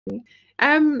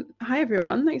Hi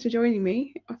everyone, thanks for joining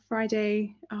me on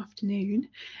Friday afternoon.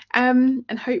 And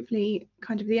hopefully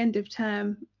kind of the end of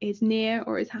term is near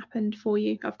or has happened for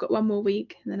you. I've got one more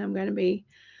week and then I'm going to be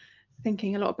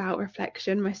thinking a lot about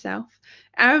reflection myself.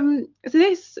 So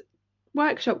this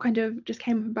workshop kind of just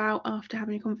came about after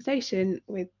having a conversation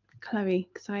with Chloe,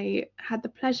 because I had the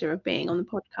pleasure of being on the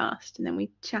podcast and then we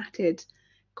chatted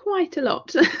quite a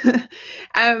lot.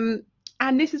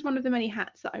 And this is one of the many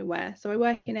hats that I wear. So I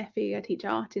work in FE, I teach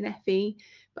art in FE,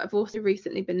 but I've also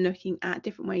recently been looking at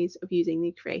different ways of using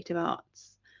the creative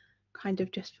arts, kind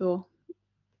of just for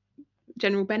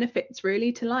general benefits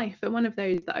really to life. And one of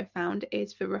those that I found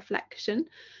is for reflection.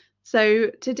 So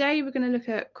today we're going to look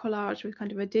at collage with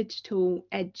kind of a digital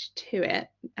edge to it,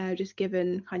 just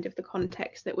given kind of the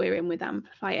context that we're in with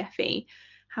AmplifyFE.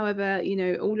 However, you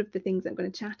know, all of the things I'm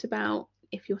going to chat about,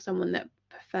 if you're someone that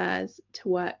prefers to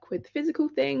work with physical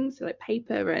things, so like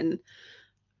paper and,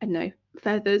 I don't know,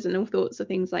 feathers and all sorts of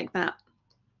things like that,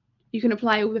 you can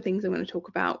apply all the things I'm going to talk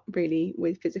about really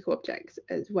with physical objects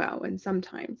as well. And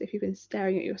sometimes if you've been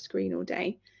staring at your screen all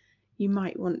day, you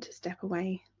might want to step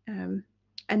away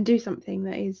and do something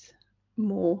that is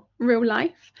more real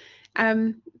life.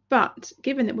 But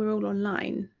given that we're all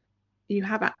online, you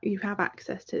have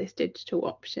access to this digital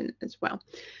option as well.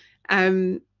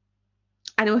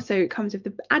 And also it comes with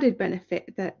the added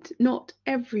benefit that not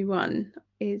everyone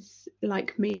is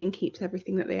like me and keeps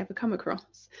everything that they ever come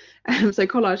across. So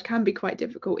collage can be quite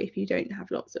difficult if you don't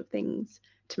have lots of things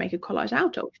to make a collage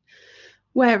out of.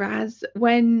 Whereas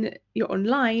when you're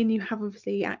online, you have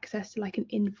obviously access to like an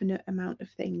infinite amount of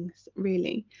things,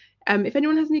 really. If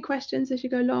anyone has any questions as you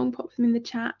go along, pop them in the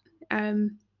chat.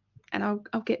 And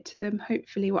I'll get to them.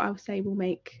 Hopefully what I'll say will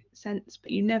make sense, but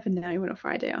you never know on a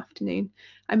Friday afternoon.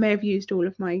 I may have used all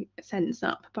of my sense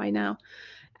up by now.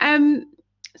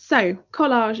 So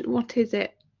collage, what is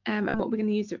it? And what we're going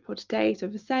to use it for today. So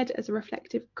as I said, as a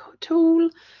reflective tool.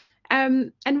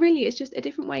 And really it's just a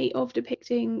different way of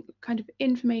depicting kind of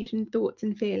information, thoughts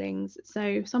and feelings.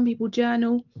 So some people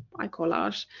journal, I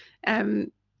collage.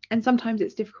 And sometimes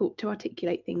it's difficult to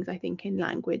articulate things, I think, in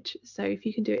language. So if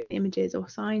you can do it in images or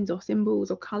signs or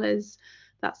symbols or colours,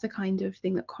 that's the kind of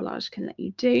thing that collage can let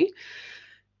you do.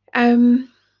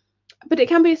 But it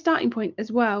can be a starting point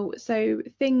as well. So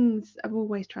things are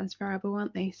always transferable,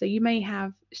 aren't they? So you may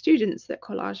have students that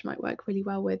collage might work really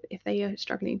well with if they are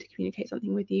struggling to communicate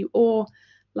something with you, or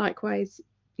likewise,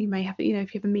 you may have, you know,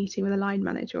 if you have a meeting with a line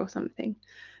manager or something,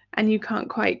 and you can't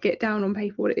quite get down on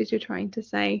paper what it is you're trying to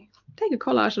say, take a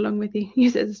collage along with you,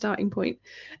 use it as a starting point.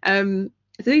 So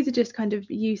these are just kind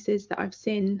of uses that I've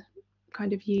seen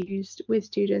kind of used with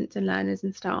students and learners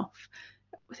and staff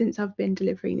since I've been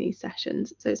delivering these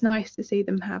sessions. So it's nice to see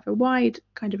them have a wide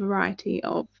kind of variety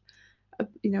of,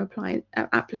 you know,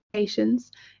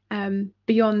 applications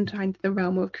beyond kind of the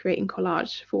realm of creating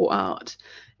collage for art.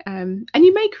 And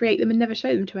you may create them and never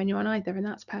show them to anyone either, and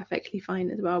that's perfectly fine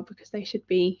as well, because they should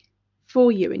be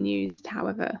for you and used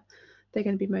however they're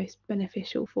going to be most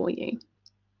beneficial for you.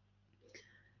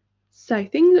 So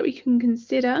things that we can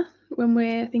consider when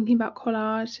we're thinking about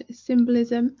collage is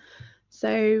symbolism.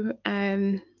 So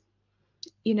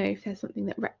you know, if there's something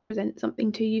that represents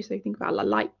something to you, so think about a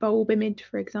light bulb image,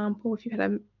 for example, if you had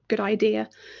a good idea.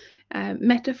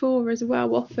 Metaphor as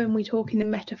well, often we talk in a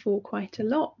metaphor quite a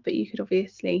lot, but you could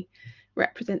obviously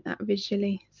represent that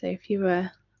visually. So if you were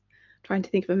trying to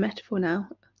think of a metaphor now,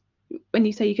 when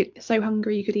you say you could so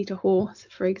hungry you could eat a horse,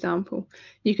 for example,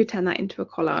 you could turn that into a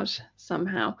collage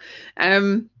somehow.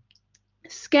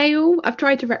 Scale, I've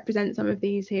tried to represent some of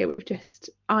these here with just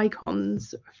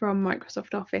icons from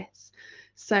Microsoft Office.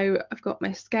 So I've got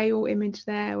my scale image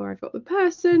there where I've got the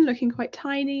person looking quite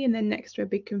tiny and then next to a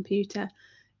big computer.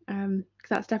 Because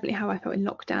that's definitely how I felt in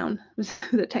lockdown, was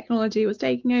that technology was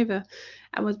taking over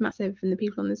and was massive, and the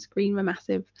people on the screen were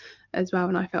massive as well,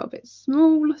 and I felt a bit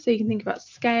small. So you can think about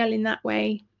scale in that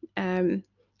way.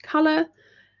 Colour,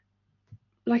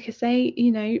 like I say,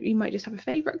 you know, you might just have a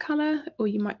favourite colour, or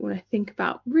you might want to think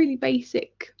about really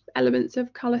basic elements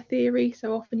of colour theory.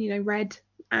 So often, you know, red,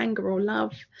 anger or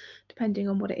love, depending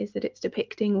on what it is that it's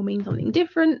depicting, will mean something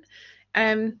different.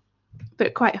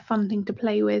 But quite a fun thing to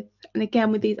play with. And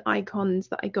again, with these icons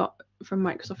that I got from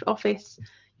Microsoft Office,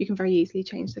 you can very easily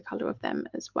change the colour of them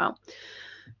as well.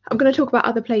 I'm going to talk about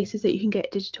other places that you can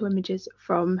get digital images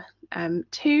from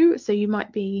too. So you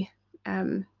might be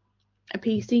a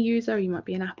PC user, you might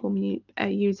be an Apple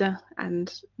user,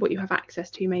 and what you have access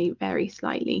to may vary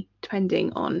slightly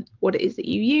depending on what it is that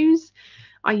you use.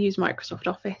 I use Microsoft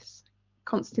Office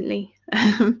constantly,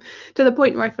 to the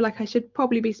point where I feel like I should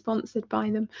probably be sponsored by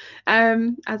them,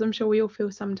 as I'm sure we all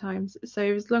feel sometimes. So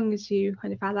as long as you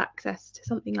kind of have access to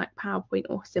something like PowerPoint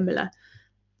or similar,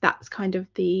 that's kind of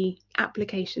the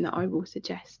application that I will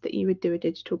suggest that you would do a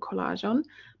digital collage on.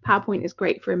 PowerPoint is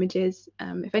great for images.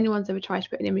 If anyone's ever tried to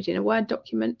put an image in a Word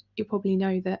document, you probably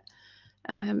know that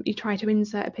you try to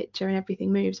insert a picture and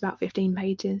everything moves about 15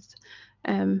 pages.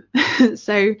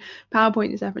 So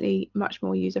PowerPoint is definitely much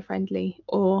more user-friendly.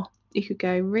 Or you could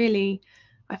go really,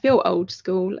 I feel old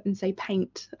school, and say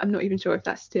Paint. I'm not even sure if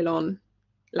that's still on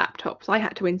laptops. I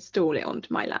had to install it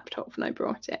onto my laptop when I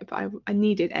brought it, but I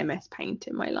needed MS Paint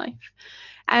in my life.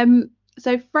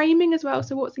 So framing as well,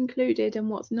 so what's included and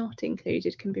what's not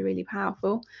included, can be really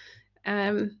powerful.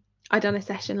 I done a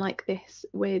session like this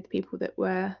with people that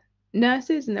were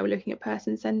nurses, and they were looking at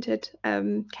person-centered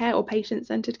care or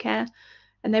patient-centered care,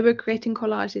 and they were creating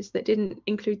collages that didn't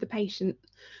include the patient.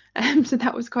 So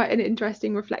that was quite an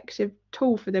interesting reflective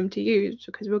tool for them to use,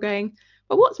 because we're going,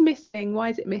 well, what's missing? Why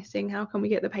is it missing? How can we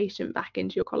get the patient back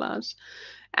into your collage?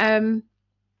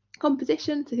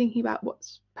 Composition, so thinking about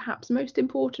what's perhaps most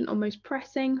important or most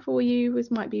pressing for you,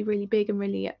 was might be really big and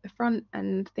really at the front,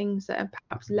 and things that are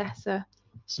perhaps lesser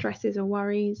stresses or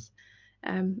worries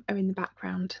are in the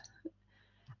background.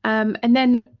 And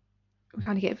then we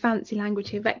kind of get fancy language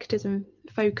here, vectors and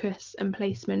focus and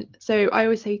placement. So I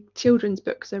always say children's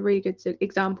books are really good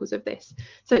examples of this.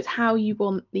 So it's how you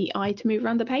want the eye to move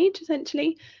around the page,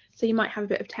 essentially. So you might have a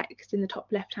bit of text in the top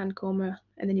left-hand corner,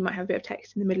 and then you might have a bit of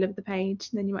text in the middle of the page,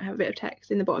 and then you might have a bit of text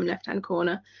in the bottom left-hand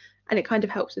corner, and it kind of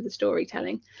helps with the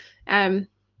storytelling.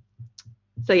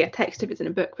 So yeah, text if it's in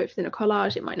a book, but if it's in a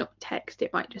collage, it might not be text,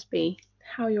 it might just be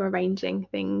how you're arranging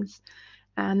things.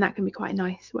 And that can be quite a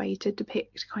nice way to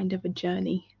depict kind of a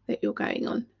journey that you're going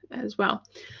on as well.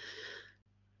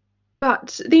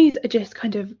 But these are just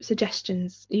kind of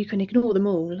suggestions. You can ignore them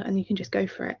all and you can just go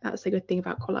for it. That's the good thing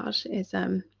about collage, is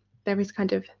there is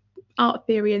kind of art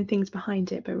theory and things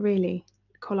behind it, but really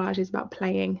collage is about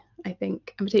playing, I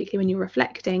think. And particularly when you're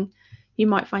reflecting, you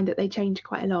might find that they change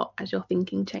quite a lot as your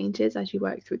thinking changes as you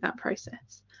work through that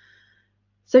process.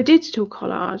 So digital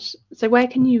collage, so where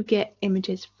can you get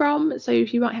images from? So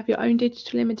if you might have your own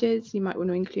digital images, you might want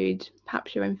to include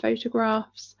perhaps your own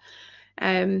photographs,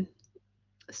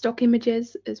 stock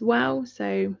images as well.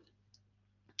 So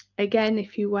again,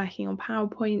 if you're working on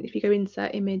PowerPoint, if you go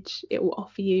insert image, it will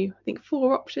offer you, I think,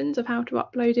 4 options of how to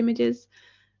upload images.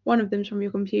 One of them's from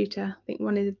your computer. I think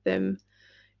one of them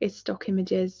is stock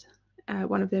images.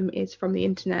 One of them is from the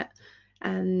internet,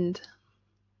 and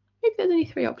maybe there's only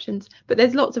 3 options, but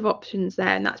there's lots of options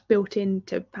there, and that's built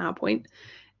into PowerPoint.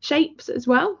 Shapes as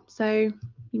well, so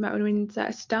you might want to insert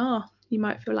a star. You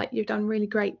might feel like you've done really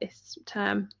great this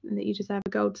term and that you deserve a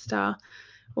gold star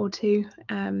or 2.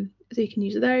 So you can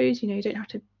use those, you don't have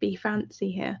to be fancy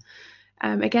here.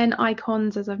 Again,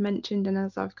 icons, as I've mentioned, and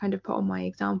as I've kind of put on my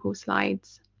example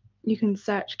slides, you can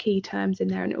search key terms in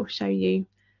there and it will show you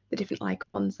the different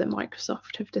icons that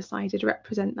Microsoft have decided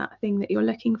represent that thing that you're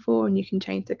looking for, and you can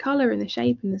change the color and the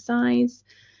shape and the size.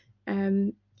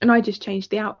 And I just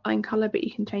changed the outline color, but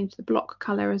you can change the block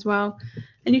color as well,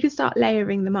 and you can start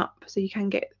layering them up, so you can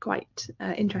get quite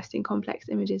interesting complex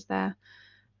images there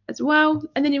as well.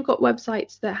 And then you've got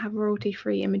websites that have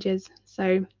royalty-free images.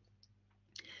 So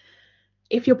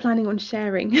if you're planning on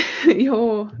sharing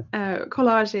your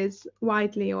collages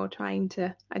widely, or trying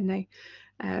to, I don't know,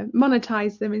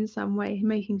 monetize them in some way,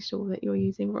 making sure that you're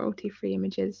using royalty-free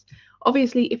images.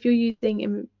 Obviously, if you're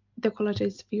using the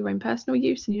collages for your own personal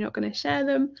use and you're not going to share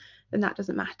them, then that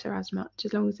doesn't matter as much.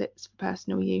 As long as it's for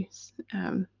personal use,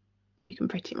 you can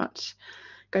pretty much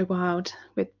go wild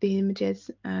with the images.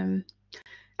 And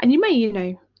you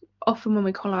may, often when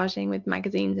we're collaging with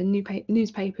magazines and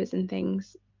newspapers and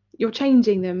things, you're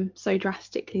changing them so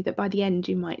drastically that by the end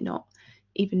you might not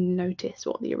even notice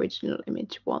what the original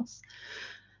image was.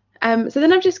 So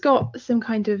then I've just got some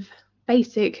kind of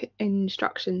basic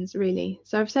instructions, really.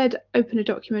 So I've said open a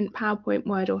document, PowerPoint,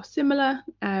 Word or similar.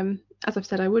 As I've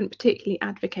said, I wouldn't particularly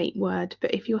advocate Word,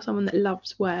 but if you're someone that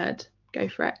loves Word, go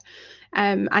for it.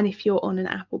 And if you're on an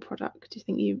Apple product, you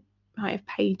think you might have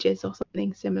Pages or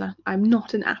something similar. I'm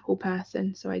not an Apple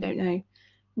person, so I don't know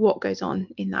what goes on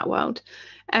in that world.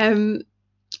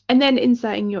 And then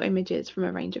inserting your images from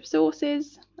a range of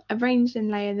sources, arrange and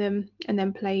layer them, and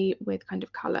then play with kind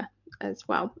of colour as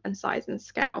well, and size and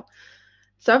scale.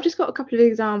 So I've just got a couple of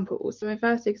examples. So my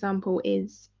first example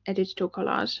is a digital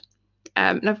collage.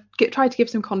 And I've tried to give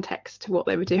some context to what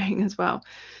they were doing as well.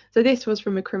 So this was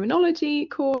from a criminology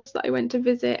course that I went to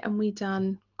visit, and we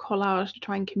done collage to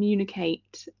try and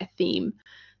communicate a theme.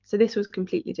 So this was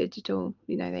completely digital.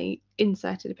 You know, they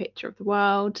inserted a picture of the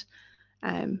world,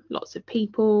 lots of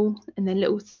people, and then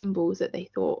little symbols that they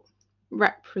thought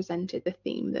represented the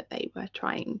theme that they were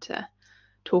trying to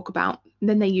talk about. And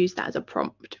then they used that as a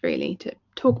prompt, really, to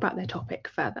talk about their topic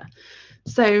further.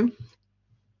 So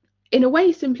in a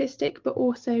way simplistic, but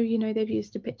also, you know, they've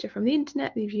used a picture from the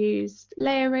internet, they've used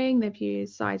layering, they've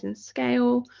used size and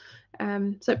scale.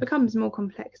 So it becomes more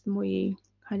complex the more you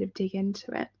kind of dig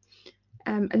into it.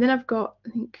 And then I've got,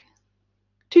 I think,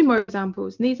 2 more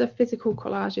examples. And these are physical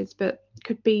collages, but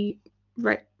could be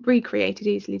recreated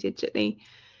easily digitally.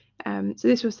 So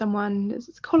this was it's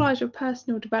a collage of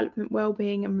personal development,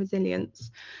 well-being and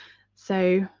resilience.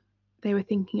 So they were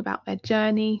thinking about their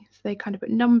journey. So they kind of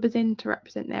put numbers in to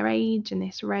represent their age, and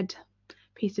this red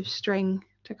piece of string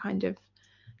to kind of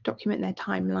document their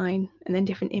timeline, and then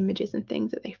different images and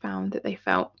things that they found that they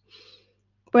felt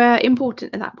were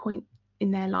important at that point in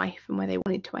their life and where they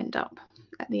wanted to end up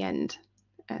at the end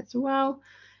as well.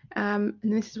 And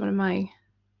this is one of my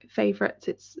favourites.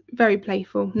 It's very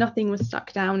playful. Nothing was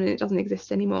stuck down and it doesn't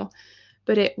exist anymore,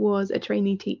 but it was a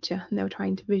trainee teacher and they were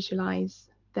trying to visualise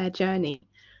their journey.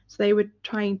 So they were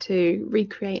trying to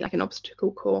recreate like an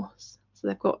obstacle course. So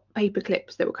they've got paper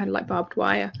clips that were kind of like barbed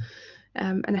wire,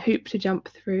 and a hoop to jump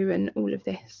through, and all of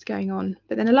this going on.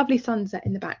 But then a lovely sunset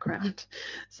in the background.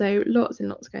 So lots and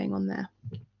lots going on there.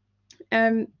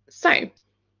 So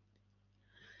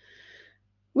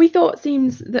we thought,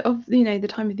 seems that of, you know, the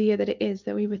time of the year that it is,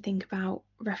 that we would think about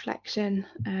reflection.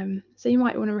 So you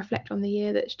might want to reflect on the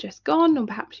year that's just gone, or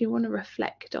perhaps you want to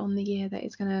reflect on the year that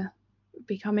is going to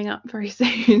be coming up very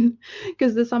soon,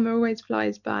 because the summer always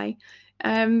flies by.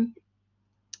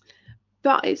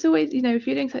 But it's always, you know, if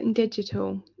you're doing something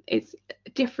digital, it's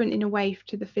different in a way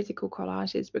to the physical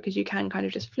collages, because you can kind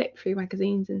of just flip through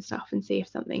magazines and stuff and see if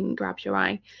something grabs your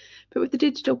eye. But with the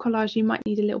digital collage, you might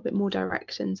need a little bit more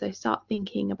direction. So start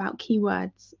thinking about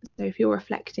keywords. So if you're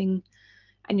reflecting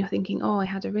and you're thinking, oh, I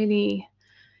had a really,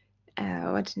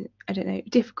 I don't know,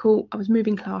 difficult, I was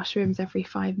moving classrooms every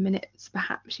 5 minutes,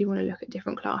 perhaps you want to look at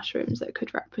different classrooms that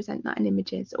could represent that in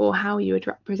images, or how you would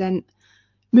represent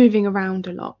moving around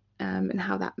a lot. And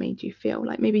how that made you feel.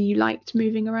 Like maybe you liked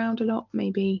moving around a lot,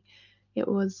 maybe it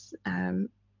was a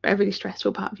really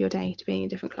stressful part of your day to be in a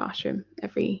different classroom for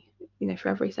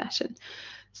every session.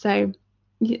 So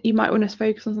you might want to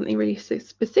focus on something really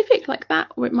specific like that,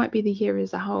 or it might be the year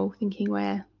as a whole, thinking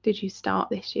where did you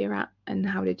start this year at and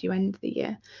how did you end the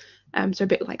year. So a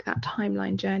bit like that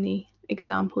timeline journey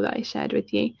example that I shared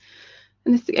with you.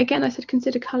 And this, again, I said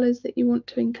consider colours that you want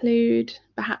to include.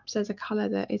 Perhaps there's a colour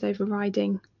that is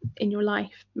overriding in your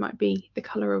life. It might be the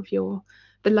colour of the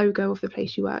logo of the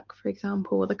place you work, for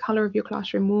example, or the colour of your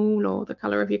classroom wall, or the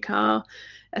colour of your car.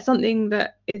 Something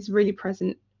that is really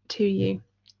present to you.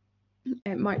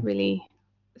 It might really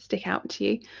stick out to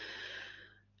you.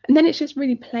 And then it's just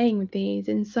really playing with these,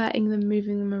 inserting them,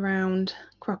 moving them around,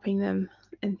 cropping them,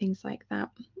 and things like that.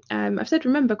 I've said,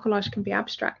 remember, collage can be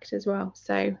abstract as well.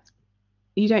 So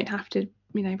you don't have to,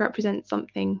 you know, represent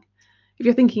something. If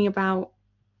you're thinking about,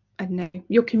 I don't know,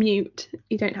 your commute,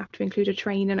 you don't have to include a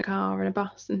train and a car and a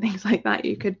bus and things like that.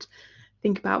 You could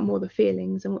think about more the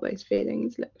feelings and what those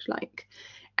feelings look like.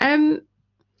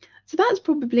 So that's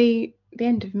probably the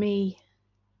end of me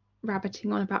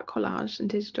rabbiting on about collage and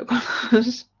digital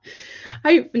collage.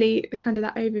 Hopefully kind of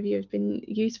that overview has been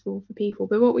useful for people,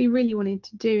 but what we really wanted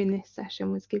to do in this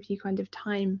session was give you kind of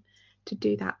time to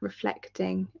do that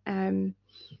reflecting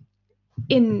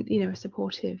in, you know, a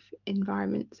supportive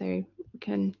environment. So we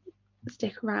can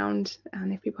stick around,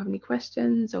 and if people have any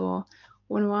questions or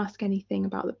want to ask anything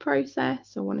about the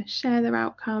process or want to share their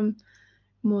outcome,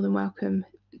 more than welcome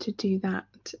to do that.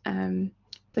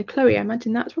 So Chloe, I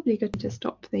imagine that's probably good to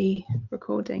stop the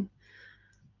recording.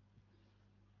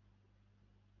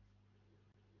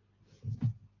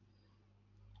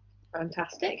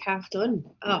 Fantastic, half done.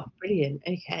 Oh, brilliant.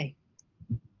 Okay.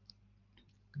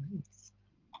 Nice.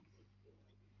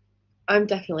 I'm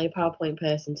definitely a PowerPoint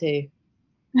person too.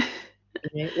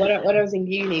 When I was in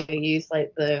uni, I used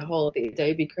like the whole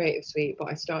Adobe Creative Suite, but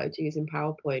I started using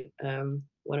PowerPoint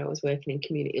when I was working in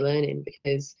community learning,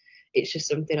 because it's just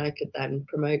something I could then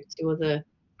promote to other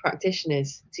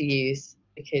practitioners to use,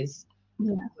 because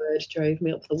Word drove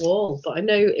me up the wall. But I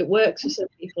know it works for some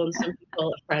people, and some people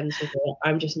are friends with it.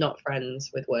 I'm just not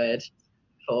friends with Word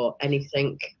for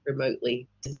anything remotely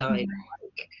designed.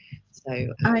 So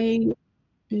I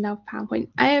love PowerPoint.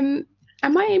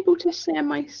 Am I able to share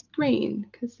my screen?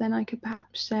 Because then I could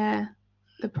perhaps share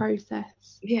the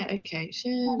process. Yeah, okay.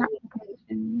 Share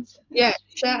applications. Yeah,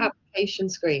 share application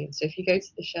screen. So if you go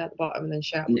to the share at the bottom and then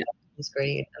share application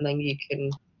screen, and then you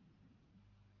can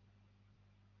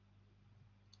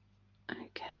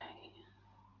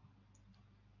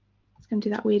going to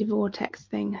do that weird vortex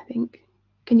thing, I think.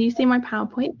 Can you see my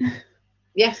PowerPoint?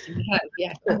 Yes, you can.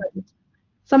 Yeah, cool.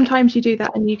 Sometimes you do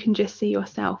that and you can just see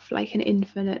yourself like an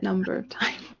infinite number of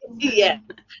times. Yeah,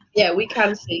 we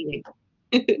can see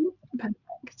you.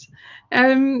 Perfect.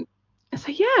 So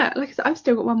yeah, like I said, I've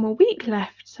still got one more week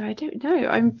left, so I don't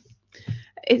know.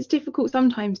 It's difficult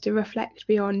sometimes to reflect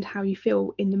beyond how you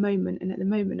feel in the moment, and at the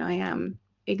moment I am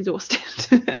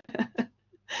exhausted.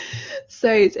 So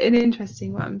it's an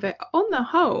interesting one, but on the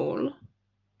whole,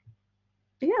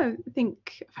 yeah, I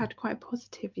think I've had quite a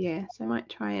positive year, so I might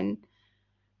try and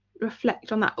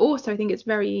reflect on that. Also, I think it's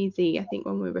very easy, I think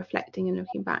when we're reflecting and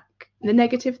looking back, the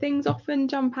negative things often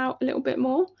jump out a little bit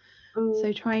more.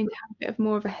 So trying to have a bit of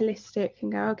more of a holistic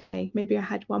and go, okay, maybe I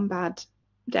had one bad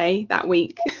day that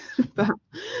week, but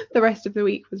the rest of the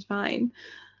week was fine.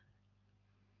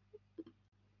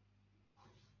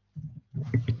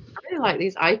 I really like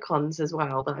these icons as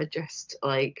well that are just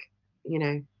like, you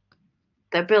know,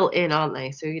 they're built in, aren't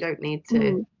they? So you don't need to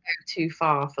go too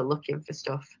far for looking for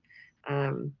stuff.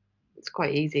 It's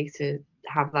quite easy to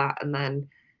have that, and then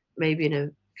maybe in a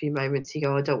few moments you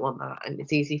go, I don't want that, and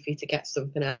it's easy for you to get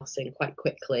something else in quite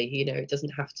quickly. You know, it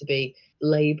doesn't have to be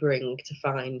labouring to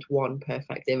find one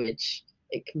perfect image.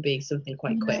 It can be something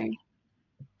quite quick.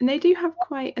 And they do have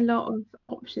quite a lot of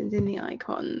options in the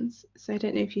icons. So I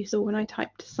don't know if you saw when I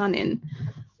typed sun in,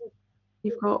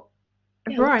 you've got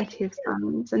a variety of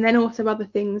suns, and then also other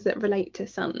things that relate to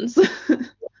suns.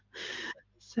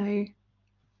 So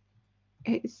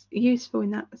it's useful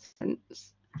in that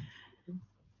sense.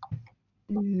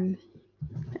 Let's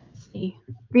see.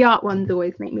 The art ones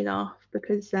always make me laugh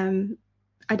because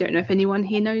I don't know if anyone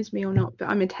here knows me or not, but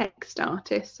I'm a text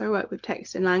artist, so I work with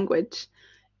text and language.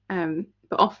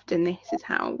 But often this is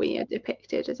how we are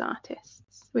depicted as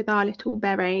artists, with our little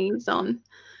berets on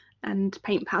and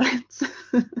paint palettes.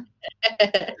 But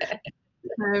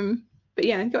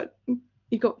yeah,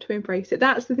 you got to embrace it.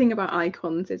 That's the thing about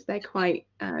icons, is they're quite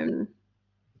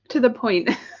to the point.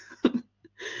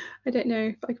 I don't know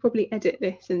if I could probably edit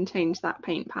this and change that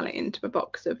paint palette into a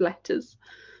box of letters.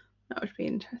 That would be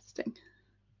interesting.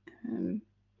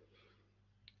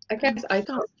 I guess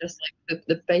icons just like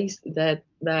the base.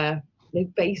 They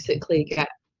basically get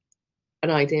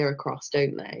an idea across,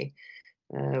 don't they?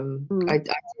 I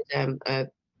did a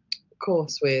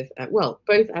course with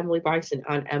both Emily Bryson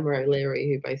and Emma O'Leary,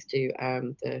 who both do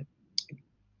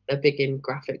they're big in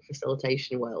graphic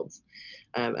facilitation worlds.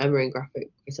 Emma in graphic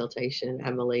facilitation,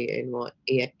 Emily in what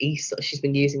ESOL. She's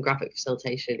been using graphic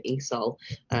facilitation, ESOL,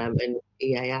 and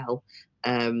EAL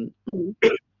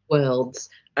worlds,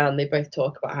 and they both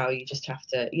talk about how you just have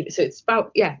to. So it's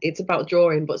about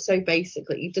drawing, but so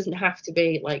basically, it doesn't have to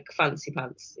be like fancy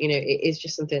pants. You know, it is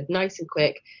just something nice and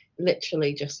quick.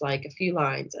 Literally, just like a few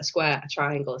lines, a square, a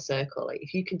triangle, a circle. Like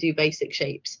if you can do basic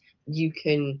shapes, you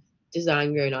can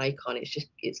design your own icon.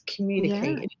 It's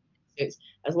communicating. So it's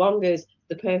as long as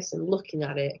the person looking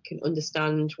at it can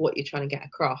understand what you're trying to get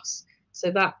across.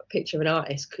 So that picture of an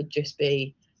artist could just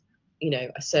be,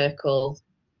 a circle,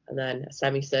 and then a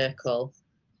semicircle,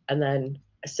 and then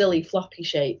a silly floppy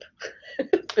shape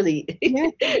for the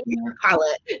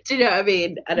palette. Do you know what I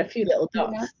mean? And a few little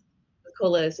dots, the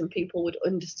colours, and people would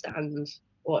understand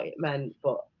what it meant.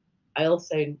 But it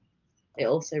also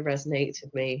resonates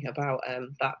with me about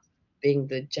that being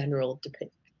the general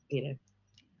depiction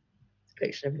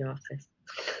of an artist.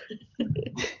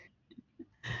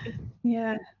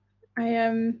 Yeah,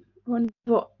 I wonder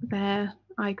what their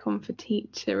icon for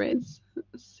teacher is.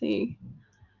 Let's see.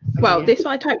 Well, this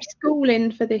one I typed school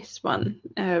in for this one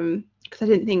because I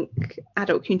didn't think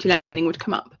adult community learning would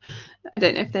come up. I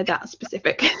don't know if they're that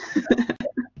specific.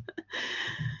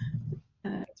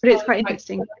 But it's quite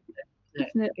interesting,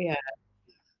 isn't it? Yeah.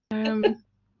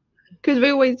 Because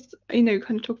we always, kind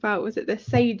of talk about, was it the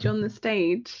sage on the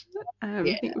stage? I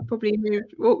think we probably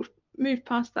moved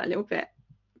past that a little bit,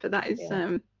 but that is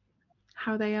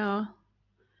how they are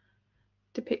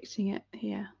depicting it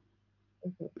here,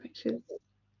 which is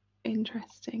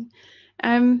interesting.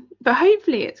 But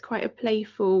hopefully it's quite a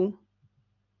playful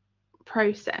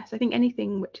process. I think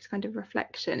anything which is kind of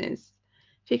reflection is,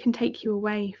 if it can take you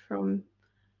away from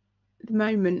the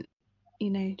moment,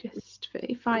 just for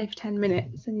 5-10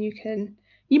 minutes, and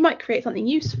you might create something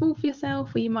useful for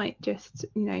yourself, or you might just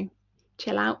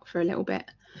chill out for a little bit,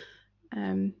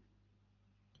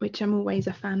 which I'm always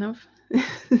a fan of.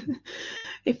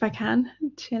 If I can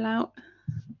chill out.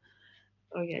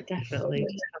 Oh yeah, definitely.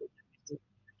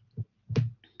 Because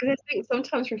I think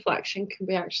sometimes reflection can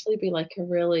be like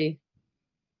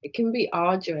it can be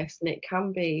arduous, and it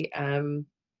can be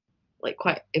like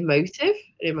quite emotive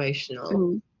and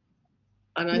emotional.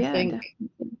 And I think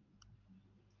definitely.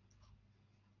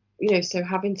 you know, so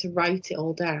having to write it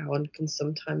all down can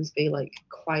sometimes be like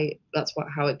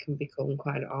how it can become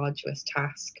quite an arduous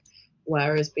task.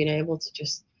 Whereas being able to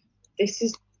just,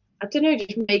 I don't know,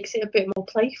 just makes it a bit more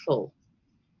playful.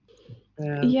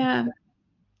 Yeah,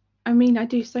 I mean, I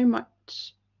do so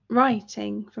much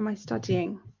writing for my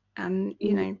studying, and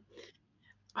you know,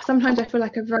 sometimes I feel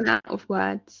like I've run out of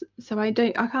words, so I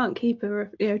can't keep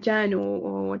a journal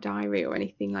or a diary or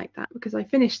anything like that, because I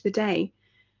finish the day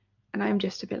and I'm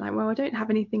just a bit like, well, I don't have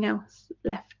anything else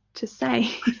left to say.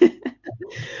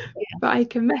 But I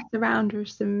can mess around with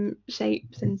some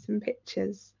shapes and some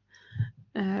pictures.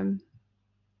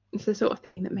 It's the sort of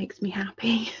thing that makes me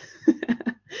happy.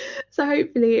 So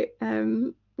hopefully it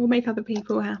will make other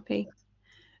people happy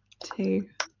too.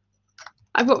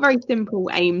 I've got very simple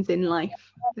aims in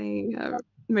life. They are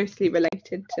mostly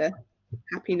related to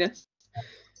happiness.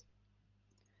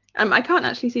 I can't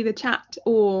actually see the chat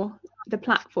or the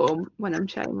platform when I'm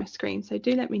sharing my screen, so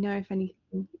do let me know if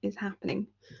anything is happening.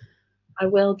 I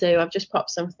will do. I've just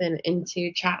popped something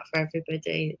into chat for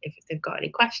everybody if they've got any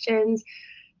questions.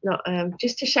 Not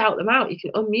just to shout them out. You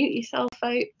can unmute yourself,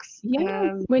 folks.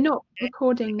 Yeah, we're not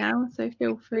recording now, so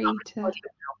feel free to.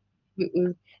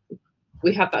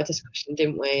 We had that discussion,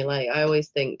 didn't we? Like, I always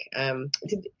think, so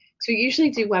we usually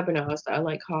do webinars that are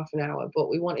like half an hour, but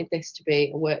we wanted this to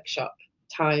be a workshop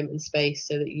time and space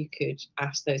so that you could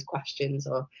ask those questions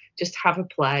or just have a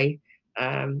play.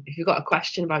 If you've got a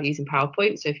question about using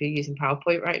PowerPoint, so if you're using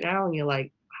PowerPoint right now and you're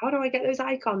like, how do I get those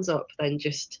icons up? Then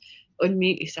just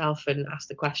unmute yourself and ask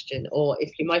the question. Or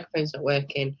if your microphone's not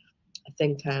working, I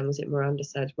think, was it Miranda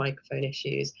said, microphone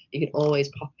issues, you can always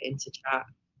pop it into chat,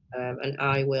 and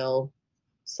I will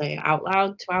say it out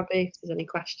loud to Abby if there's any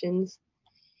questions.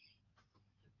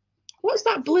 What's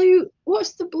that blue?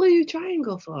 What's the blue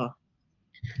triangle for?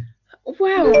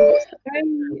 Well,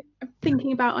 I'm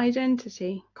thinking about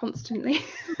identity constantly.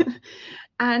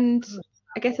 And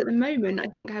I guess at the moment I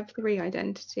think I have 3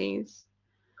 identities.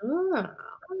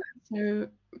 So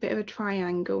a bit of a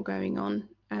triangle going on.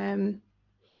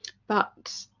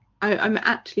 But I'm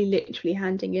actually literally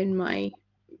handing in my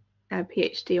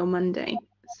PhD on Monday.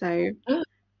 So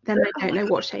then I don't know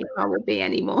what shape I will be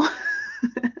anymore.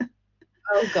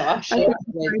 Oh gosh. I haven't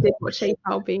decided what shape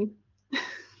I'll be.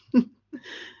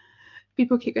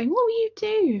 People keep going, what will you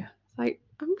do? It's like,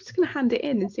 I'm just going to hand it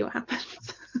in and see what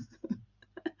happens.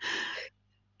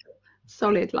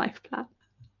 Solid life plan.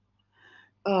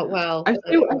 Oh, well. I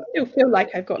still feel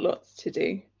like I've got lots to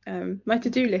do. My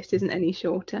to-do list isn't any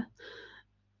shorter.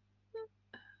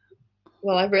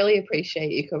 Well, I really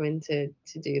appreciate you coming to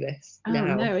do this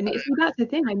now. No, and that's the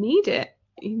thing. I need it.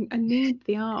 I need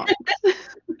the art.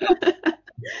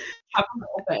 Have a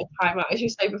little bit of time out, as you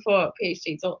say before. PhD,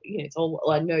 it's all, you know. It's all.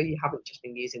 Well, I know you haven't just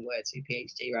been using words for your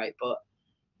PhD, right? But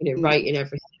you know, writing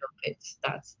everything up,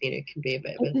 that's you know, can be a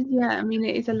bit of a. Yeah, I mean,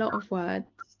 it is a lot of words,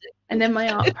 and then my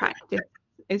art practice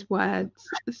is words.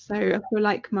 So I feel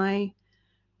like my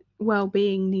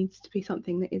well-being needs to be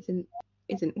something that isn't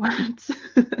words.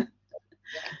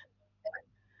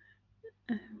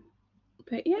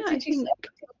 But yeah, I think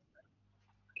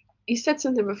you said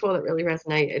something before that really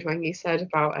resonated when you said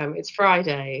about it's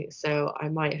Friday, so I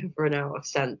might have run out of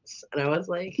sense, and I was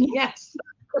like, yes,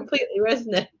 that completely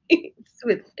resonates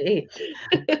with me.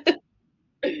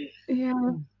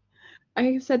 Yeah,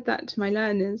 I said that to my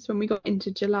learners when we got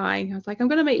into July. I was like, I'm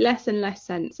going to make less and less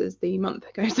sense as the month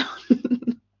goes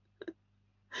on.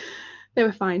 They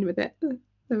were fine with it.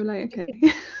 They were like,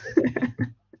 okay.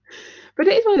 But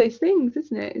it is one of those things,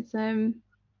 isn't it? It's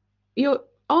you're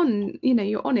on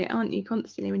it, aren't you,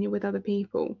 constantly when you're with other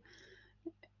people.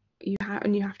 You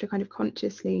have to kind of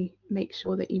consciously make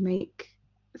sure that you make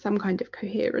some kind of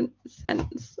coherent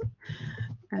sense.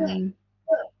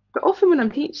 But often when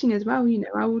I'm teaching as well, you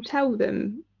know, I will tell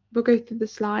them, we'll go through the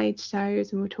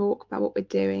slideshows and we'll talk about what we're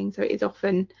doing. So it is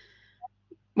often,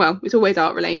 well, it's always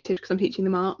art related because I'm teaching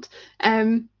them art.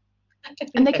 And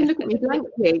they can look at me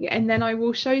blankly, and then I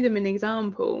will show them an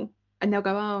example and they'll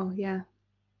go, oh yeah,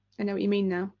 I know what you mean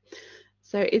now.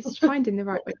 So it's finding the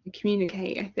right way to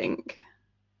communicate, I think.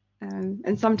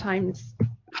 And sometimes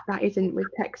that isn't with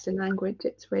text and language,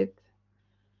 it's with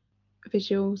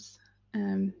visuals,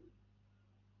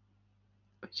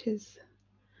 which is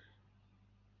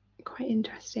quite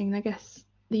interesting. I guess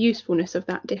the usefulness of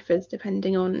that differs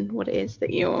depending on what it is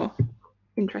that you're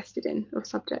interested in or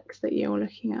subjects that you're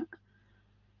looking at.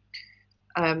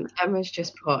 Emma's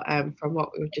just put, from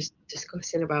what we were just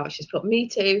discussing about, she's put, me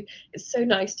too. It's so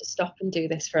nice to stop and do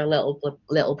this for a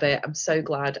little bit. I'm so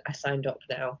glad I signed up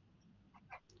now.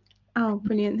 Oh,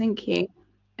 brilliant. Thank you.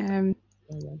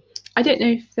 I don't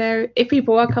know if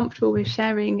people are comfortable with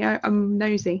sharing. I'm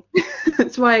nosy.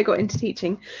 That's why I got into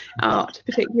teaching art,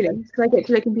 particularly because I get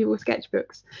to look in people's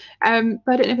sketchbooks. But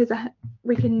I don't know if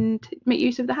we can make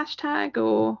use of the hashtag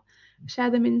or share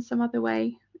them in some other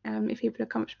way. If people are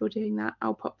comfortable doing that,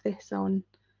 I'll pop this on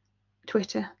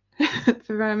Twitter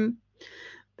for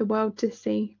the world to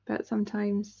see. But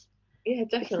sometimes, yeah,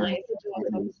 definitely.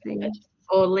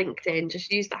 Or LinkedIn,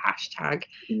 just use the hashtag.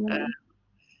 Yeah.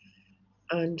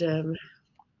 And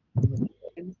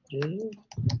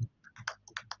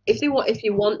if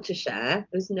you want to share,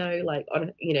 there's no like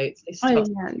on, you know, it's this. Oh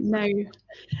yeah, no.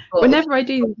 Whenever I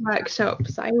do these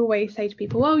workshops, I always say to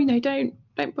people, well, you know, don't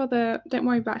bother, don't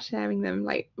worry about sharing them,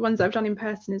 like ones I've done in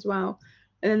person as well.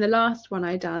 And then the last one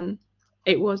I done,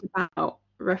 it was about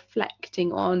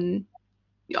reflecting on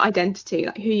your identity,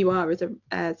 like who you are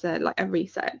as a like a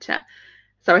researcher.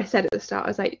 So I said at the start, I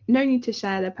was like, no need to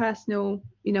share, they're personal,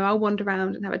 you know, I'll wander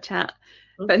around and have a chat.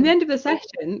 But at the end of the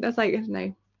session, there's like, I don't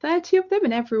know, 30 of them,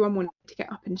 and everyone wanted to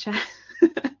get up and share.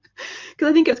 Because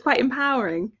I think it's quite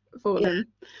empowering for them.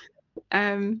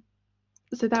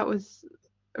 So that was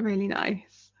really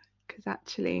nice, because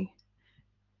actually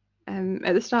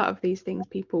at the start of these things,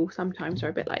 people sometimes are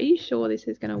a bit like, are you sure this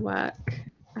is going to work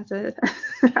as a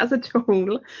as a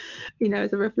tool, you know,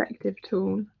 as a reflective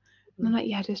tool? And I'm like,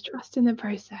 yeah, just trust in the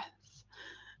process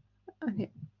and it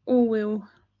all will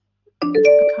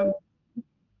become.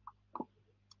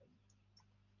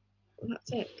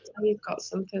 That's it. So you've got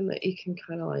something that you can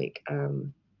kind of like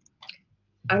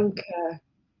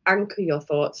anchor your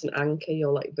thoughts and anchor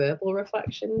your like verbal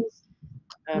reflections.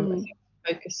 I think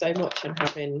focus so much on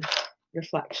having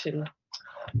reflection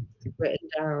written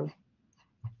down.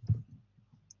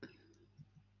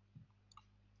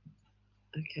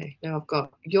 Okay, now I've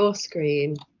got your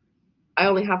screen. I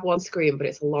only have one screen, but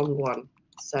it's a long one.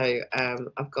 So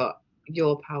I've got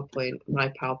your PowerPoint,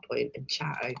 my PowerPoint, and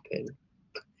chat open.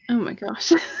 Oh my gosh.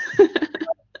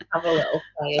 Have a little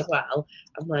play as well.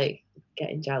 I'm like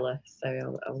getting jealous,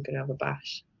 so I'm gonna have a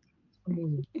bash.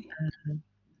 Because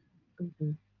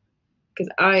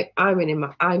I'm in a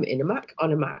Mac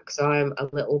on a Mac, so I'm a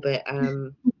little bit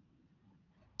I'm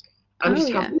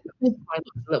just having mine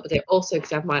a little bit. Also,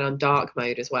 because I have mine on dark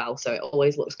mode as well, so it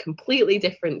always looks completely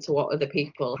different to what other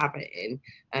people have it in.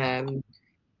 And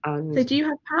so, do you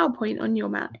have PowerPoint on your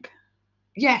Mac?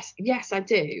 Yes, I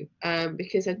do.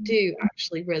 Because I do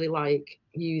actually really like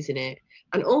using it,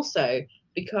 and also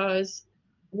because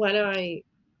when I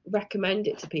recommend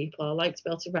it to people, I like to be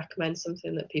able to recommend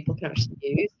something that people can actually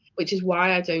use, which is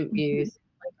why I don't use.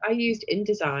 Like, I used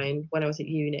InDesign when I was at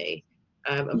uni,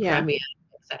 and Premiere,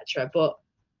 etc. But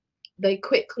they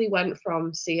quickly went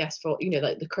from CS4, you know,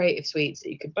 like the creative suites that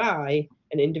you could buy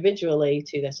and individually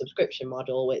to their subscription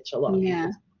model, which a lot of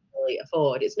people really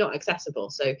afford. It's not accessible.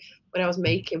 So when I was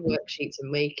making worksheets and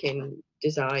making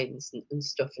designs and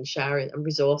stuff and sharing and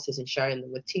resources and sharing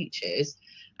them with teachers,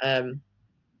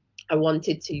 I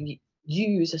wanted to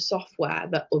use a software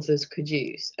that others could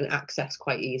use and access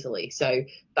quite easily. So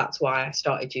that's why I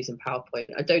started using PowerPoint.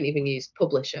 I don't even use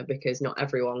Publisher because not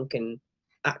everyone can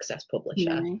access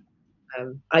Publisher.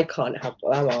 I can't have,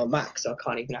 I'm on a Mac, so I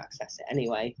can't even access it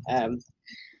anyway.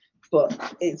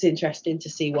 But it's interesting to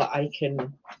see what I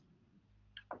can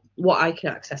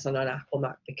access on an Apple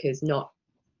Mac, because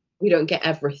we don't get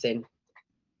everything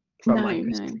from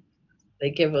Microsoft. No.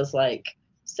 They give us like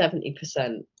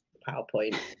 70%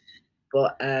 PowerPoint,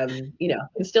 but you know, I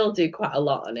can still do quite a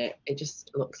lot on it. It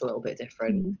just looks a little bit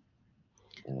different.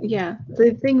 Yeah,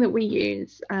 the thing that we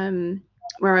use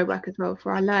where I work as well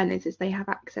for our learners is they have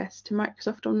access to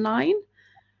Microsoft Online.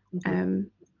 And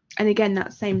again,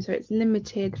 that's same, so it's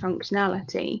limited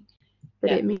functionality,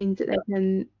 but it means that they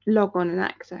can log on and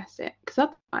access it. Because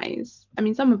otherwise, I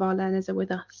mean, some of our learners are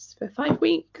with us for 5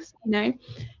 weeks, you know, and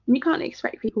you can't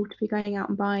expect people to be going out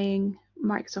and buying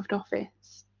Microsoft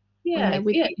Office.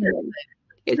 It's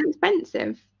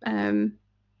expensive,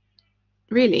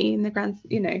 really, in the grand,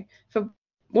 you know, for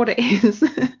what it is.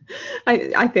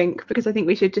 I think, because I think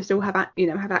we should just all have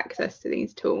access to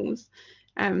these tools.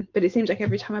 But it seems like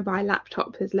every time I buy a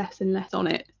laptop, there's less and less on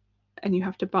it, and you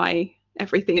have to buy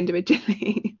everything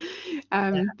individually.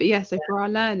 But yeah, so for our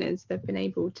learners, they've been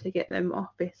able to get them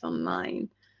Office Online,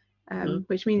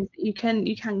 which means that you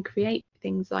can create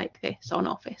things like this on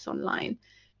Office Online,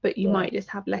 but you might just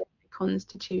have less icons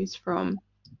to choose from.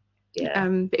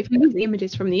 But if you use the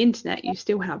images from the internet, you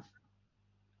still have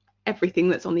everything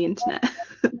that's on the internet.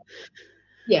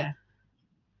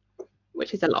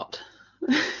 Which is a lot.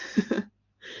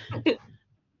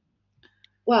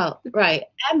 Well, right,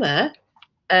 Emma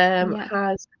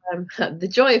has the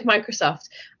joy of Microsoft.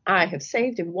 I have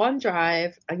saved in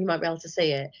OneDrive, and you might be able to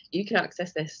see it. You can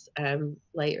access this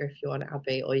later if you want,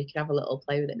 Abby, or you can have a little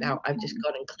play with it now. I've just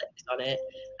gone and clicked on it,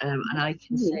 and I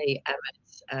can see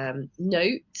Emma's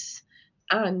notes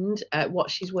and what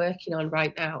she's working on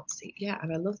right now. So, yeah,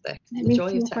 and I love this. Let The me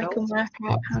joy see of if I technology. can work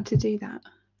out how to do that.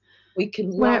 We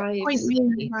can Point live me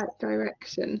in the right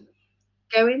direction.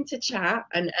 Go into chat,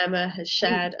 and Emma has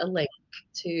shared a link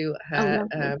to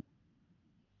her.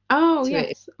 Oh,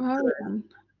 yes. Well done.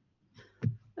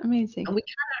 Amazing. And we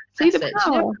can see the access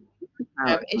power.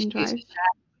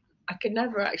 I could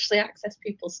never actually access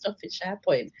people's stuff in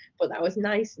SharePoint, but that was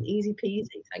nice and easy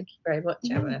peasy. Thank you very much,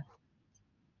 Emma.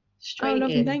 Straight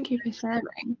lovely. in. Thank you for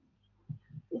sharing.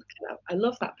 Look at that. I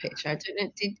love that picture. I don't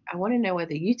know. I want to know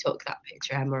whether you took that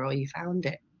picture, Emma, or you found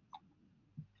it.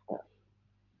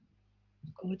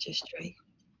 Gorgeous tree.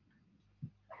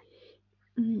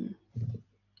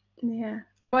 Yeah.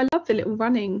 Well, I love the little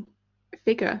running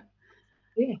figure.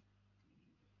 Yeah.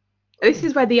 This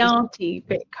is where the arty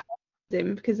bit comes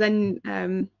in, because then,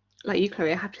 like you,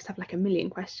 Chloe, I have to have like a million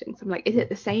questions. I'm like, is it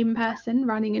the same person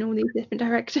running in all these different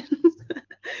directions,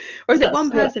 or is it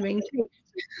one person being chased?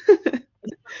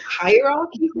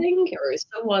 Hierarchy thing, or is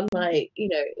someone like,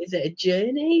 is it a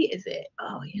journey? Is it?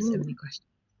 Oh, yeah, so many questions.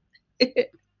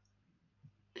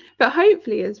 But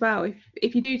hopefully as well,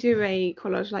 if you do a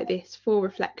collage like this for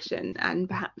reflection, and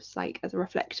perhaps like as a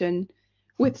reflection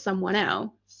with someone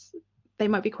else, they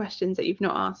might be questions that you've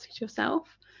not asked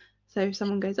yourself. So if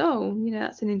someone goes, oh,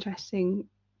 that's an interesting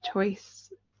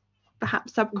choice,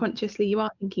 perhaps subconsciously you are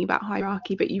thinking about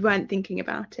hierarchy, but you weren't thinking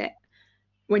about it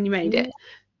when you made it.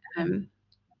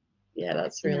 Yeah,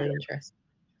 that's really interesting.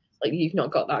 Like, you've not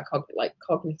got that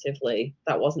cognitively,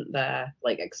 that wasn't there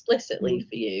like explicitly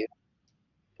for you,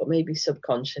 but maybe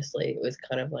subconsciously it was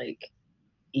kind of like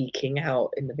eking out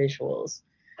in the visuals.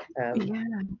 I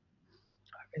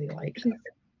really like that.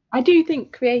 I do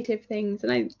think creative things,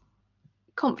 and I'm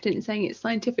confident in saying it's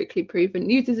scientifically proven,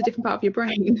 uses a different part of your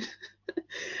brain.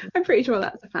 I'm pretty sure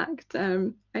that's a fact,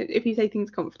 if you say things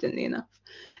confidently enough.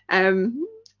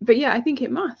 But yeah, I think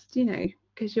it must,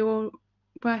 because you're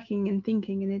working and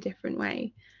thinking in a different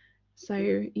way. So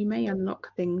you may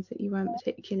unlock things that you weren't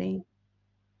particularly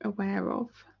aware of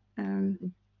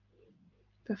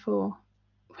before,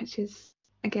 which is,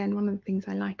 again, one of the things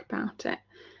I like about it.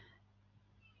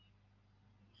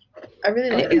 I really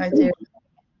like the idea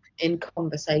in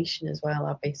conversation as well,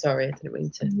 Abby. Sorry, I didn't mean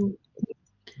to.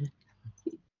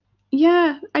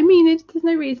 Yeah, I mean, there's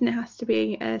no reason it has to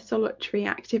be a solitary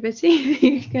activity.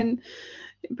 You can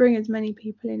bring as many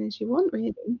people in as you want,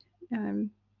 really.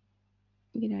 And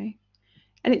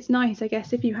it's nice, I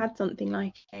guess, if you had something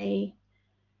like a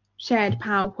shared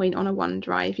PowerPoint on a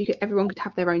OneDrive, everyone could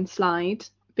have their own slide,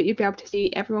 but you'd be able to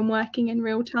see everyone working in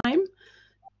real time.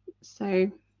 So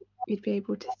you'd be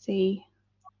able to see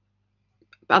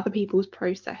other people's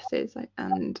processes.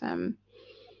 And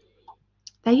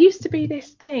there used to be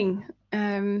this thing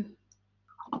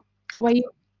where you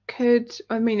could,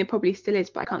 I mean, it probably still is,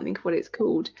 but I can't think of what it's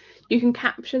called. You can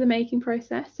capture the making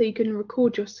process, so you can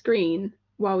record your screen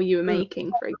while you were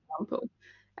making, for example,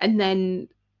 and then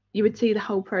you would see the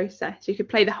whole process. You could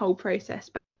play the whole process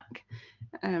back,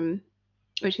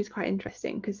 which is quite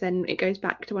interesting, because then it goes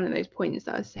back to one of those points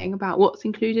that I was saying about what's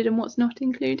included and what's not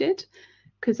included,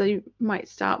 because I might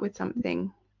start with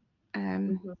something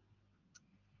and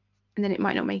then it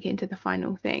might not make it into the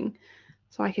final thing,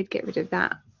 so I could get rid of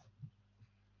that,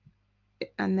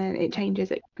 and then it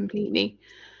changes it completely.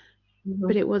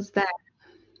 But it was there,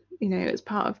 it was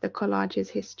part of the collage's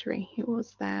history. It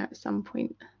was there at some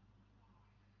point,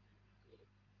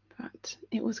 but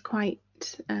it was quite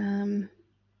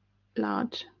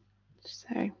large.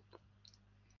 So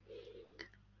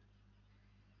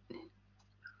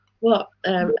Well,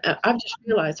 I've just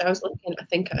realised I was looking, I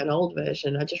think, at an old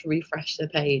version. I just refreshed the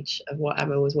page of what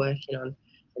Emma was working on,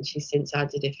 and she's since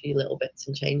added a few little bits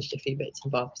and changed a few bits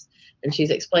and bobs. And she's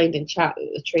explained in chat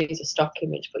that the tree is a stock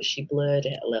image, but she blurred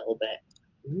it a little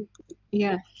bit.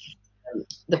 Yeah.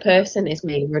 The person is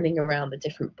me running around the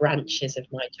different branches of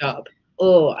my job.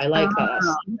 Oh, I like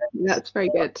that. That's very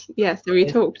good. Yeah, so we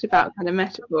talked about kind of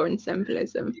metaphor and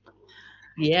symbolism.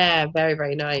 Yeah, very,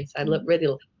 very nice. I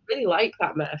really like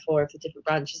that metaphor of the different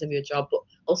branches of your job, but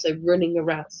also running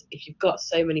around. If you've got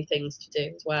so many things to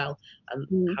do as well, and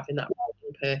having that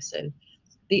person.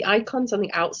 The icons on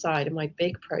the outside are my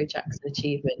big projects and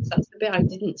achievements. That's the bit I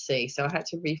didn't see, so I had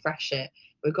to refresh it.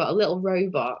 We've got a little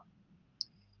robot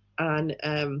and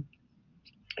a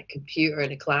computer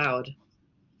in a cloud.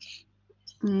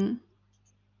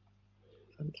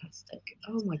 fantastic.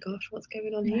 Oh my gosh, what's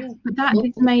going on here? But that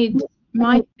has made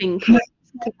my thinking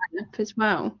develop as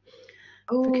well.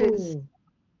 Because Oh,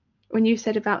 when you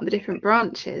said about the different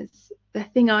branches, the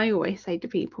thing I always say to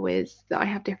people is that I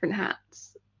have different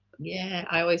hats. yeah,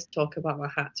 I always talk about my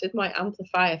hats. With my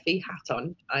AmplifyFE hat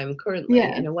on, I'm currently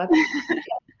in a web.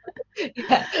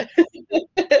 Yeah.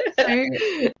 So,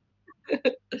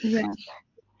 yeah.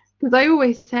 Because I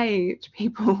always say to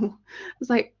people, it's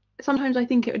like, sometimes I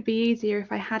think it would be easier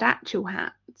if I had actual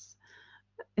hats.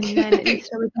 And then at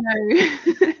least I would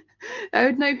know I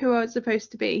would know who I was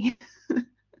supposed to be.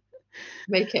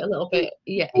 Make it a little bit,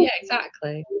 yeah,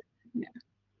 exactly. Yeah.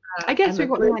 I guess we've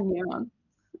got lanyard on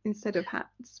instead of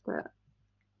hats, but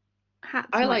hats.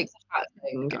 I like the hat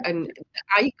thing, and the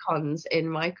icons in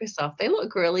Microsoft, they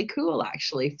look really cool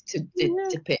actually to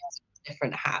depict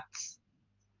different hats.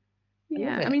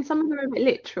 Yeah, I mean, some of them are a bit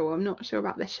literal. I'm not sure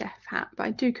about the chef hat, but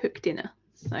I do cook dinner,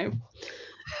 so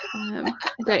I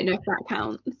don't know if that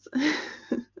counts.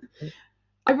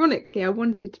 Ironically, I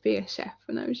wanted to be a chef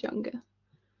when I was younger,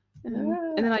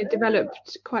 and then I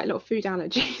developed quite a lot of food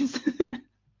allergies.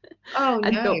 Oh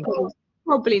and no! thought,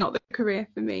 probably not the career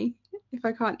for me if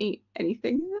I can't eat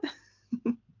anything.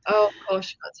 Oh, of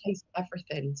course, you've got to taste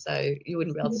everything, so you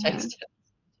wouldn't be able to taste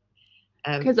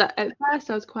it. Because at first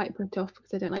I was quite put off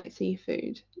because I don't like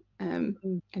seafood, and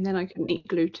then I couldn't eat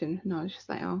gluten, and I was just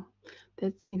like, oh,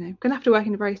 there's, gonna have to work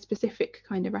in a very specific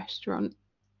kind of restaurant.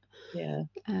 Yeah.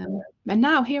 And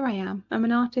now here I am. I'm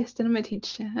an artist and I'm a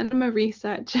teacher and I'm a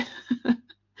researcher.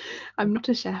 I'm not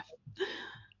a chef.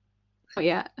 Not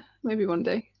yet. Maybe one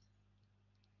day.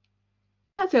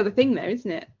 That's the other thing, though,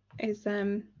 isn't it? Is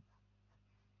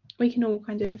we can all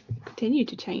kind of continue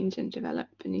to change and develop,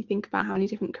 and you think about how many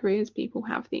different careers people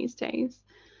have these days.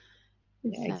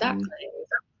 Yeah, exactly.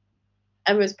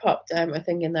 Emma's popped a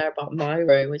thing in there about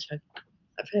Miro, which I've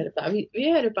heard of that. Have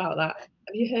you heard about that?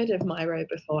 Have you heard of Miro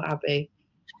before, Abby?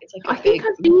 It's like I think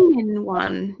I've been in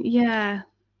one. Yeah,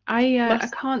 I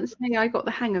can't say I got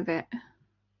the hang of it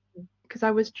because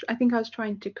I think I was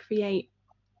trying to create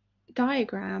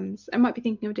diagrams. I might be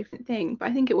thinking of a different thing, but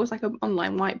I think it was like an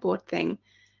online whiteboard thing,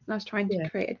 and I was trying to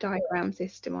create a diagram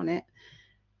system on it.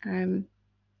 And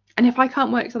if I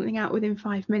can't work something out within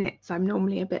 5 minutes, I'm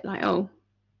normally a bit like, oh,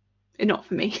 not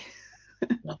for me.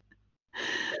 I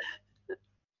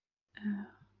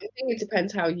think it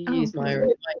depends how you use Miro.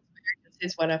 My experience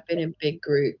is when I've been in big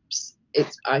groups,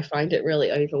 I find it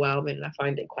really overwhelming and I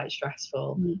find it quite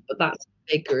stressful. But that's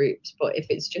big groups. But if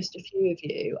it's just a few of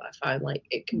you, I find like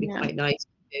it can be quite nice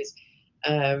because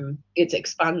it's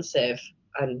expansive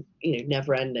and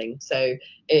never ending. So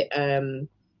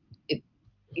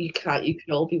you can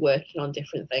all be working on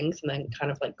different things and then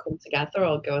kind of like come together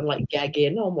or go and like gag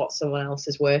in on what someone else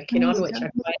is working on, which I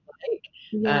quite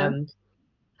like.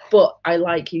 But I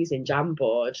like using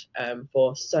Jamboard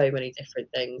for so many different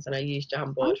things, and I use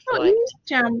Jamboard for like. I've not used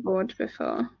Jamboard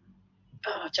before.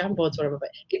 Oh, Jamboard's one of my.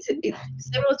 It's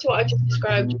similar to what I just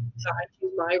described. That I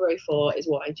use Miro for is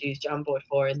what I use Jamboard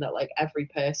for, in that like every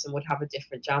person would have a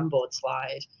different Jamboard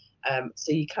slide,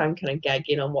 so you can kind of gag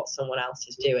in on what someone else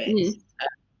is doing.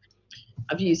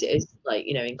 I've used it as like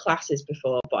in classes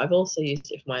before, but I've also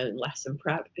used it for my own lesson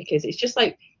prep because it's just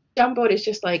like. Jamboard is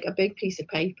just like a big piece of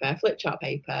paper, flip chart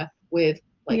paper with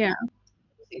like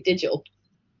digital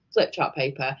flip chart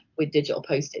paper with digital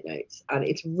post-it notes, and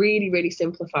it's really, really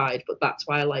simplified. But that's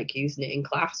why I like using it in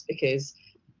class because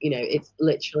it's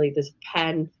literally there's a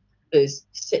pen, there's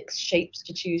 6 shapes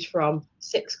to choose from,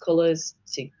 6 colours.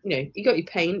 So you got your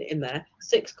paint in there,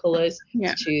 6 colours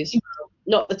to choose from.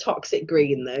 Not the toxic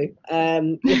green though.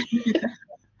 And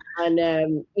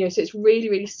so it's really,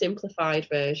 really simplified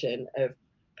version of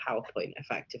PowerPoint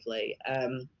effectively,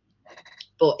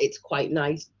 but it's quite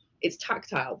nice. It's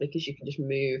tactile because you can just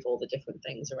move all the different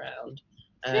things around.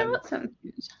 That sounds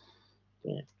good.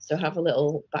 Yeah, so have a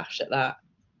little bash at that,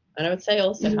 and I would say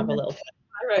also have a little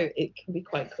Miro. It can be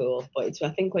quite cool, but I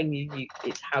think when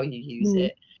it's how you use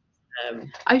it.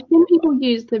 I've seen people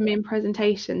use them in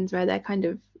presentations where they're kind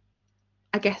of,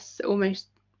 I guess, almost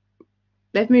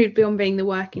they've moved beyond being the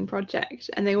working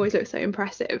project, and they always look so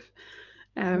impressive.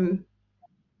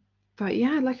 But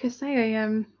yeah, like I say,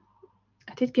 I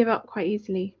did give up quite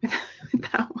easily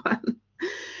with that one.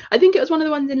 I think it was one of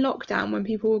the ones in lockdown when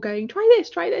people were going, try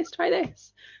this, try this, try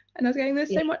this. And I was going,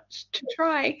 there's so much to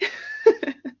try.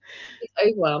 It's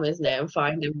overwhelming, isn't it? And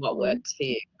finding what works for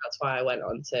you. That's why I went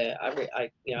on to, I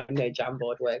know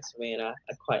Jamboard works for me and I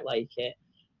quite like it.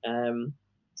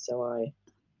 So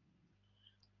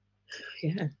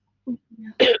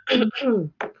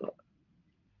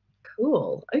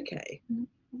Cool. Okay.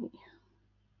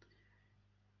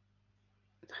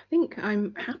 I think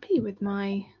I'm happy with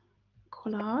my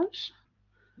collage.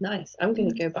 Nice. I'm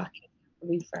going to go back and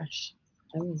refresh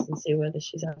and see whether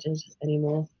she's added any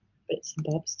more bits and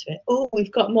bobs to it. Oh,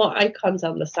 we've got more icons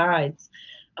on the sides.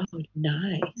 Oh,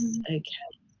 nice. Okay.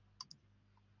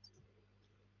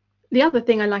 The other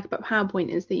thing I like about PowerPoint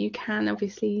is that you can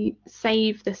obviously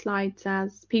save the slides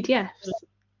as PDFs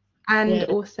and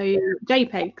also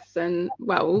JPEGs and,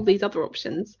 well, all these other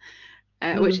options,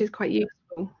 which is quite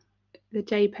useful. The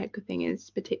JPEG thing is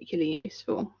particularly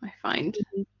useful, I find.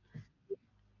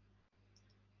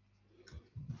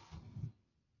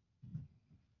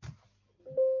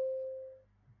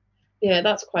 Yeah,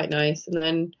 that's quite nice. And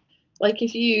then, like,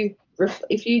 if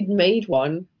you'd made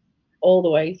one all the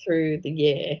way through the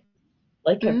year,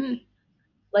 like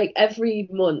every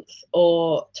month,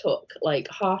 or took like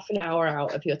half an hour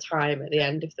out of your time at the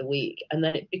end of the week, and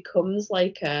then it becomes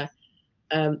like a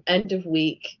end of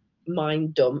week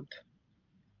mind dump.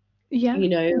 Yeah. You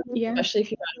know, especially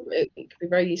if it could be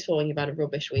very useful when you've had a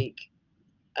rubbish week.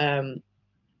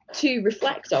 To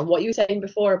reflect on what you were saying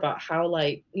before about how,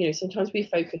 like, you know, sometimes we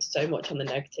focus so much on the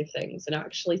negative things, and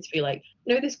actually to be like,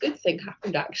 no, this good thing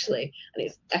happened actually, and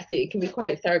I think it can be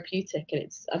quite therapeutic, and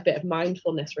it's a bit of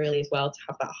mindfulness really as well, to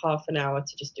have that half an hour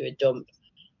to just do a dump,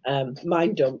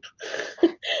 mind dump.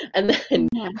 And then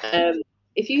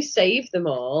if you save them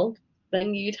all,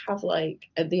 then you'd have, like,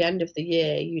 at the end of the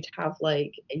year, you'd have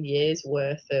like a year's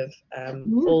worth of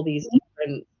all these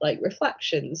different like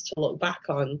reflections to look back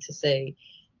on, to see.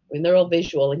 I mean, they're all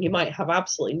visual, and you might have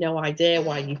absolutely no idea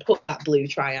why you put that blue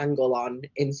triangle on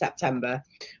in September,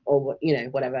 or, you know,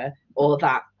 whatever, or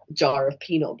that jar of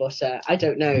peanut butter. I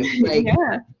don't know. Like,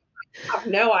 I have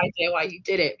no idea why you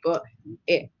did it, but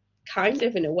it kind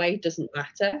of, in a way, doesn't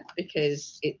matter,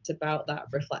 because it's about that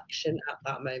reflection at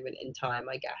that moment in time,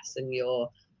 I guess, and your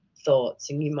thoughts.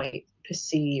 And you might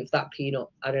perceive that peanut,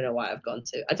 I don't know why I've gone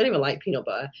to, I don't even like peanut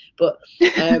butter, but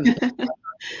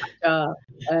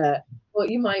but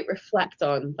you might reflect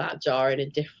on that jar in a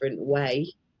different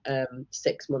way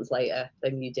 6 months later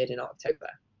than you did in October.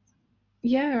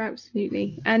 Yeah,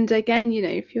 absolutely. And again, you know,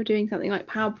 if you're doing something like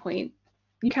PowerPoint,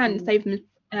 you can save them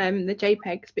the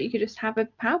JPEGs, but you could just have a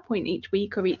PowerPoint each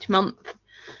week or each month,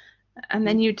 and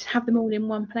then you'd have them all in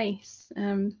one place.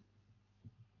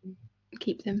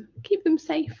 Keep them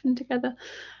safe and together.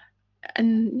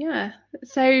 And yeah,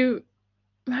 so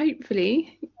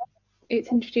hopefully it's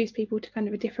introduced people to kind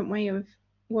of a different way of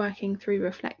working through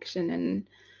reflection. And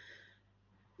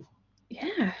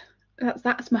yeah,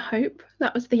 that's my hope.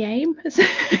 That was the aim. So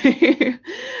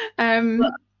I'll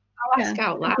ask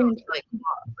out loud, like,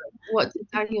 what did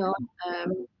Daniel,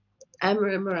 Emma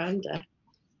and Miranda,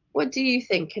 what do you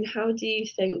think, and how do you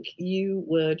think you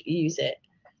would use it?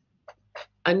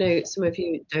 I know some of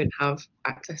you don't have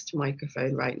access to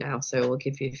microphone right now, so we'll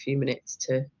give you a few minutes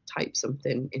to type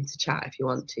something into chat if you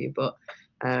want to, but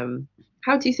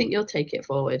how do you think you'll take it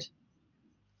forward?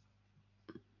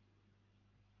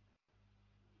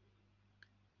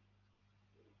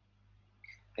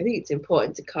 I think it's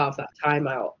important to carve that time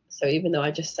out. So even though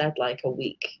I just said like a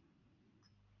week,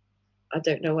 I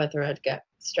don't know whether I'd get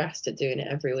stressed at doing it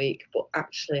every week, but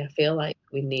actually I feel like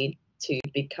we need to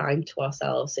be kind to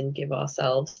ourselves and give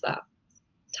ourselves that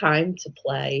time to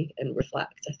play and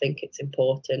reflect. I think it's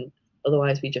important.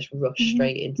 Otherwise we just rush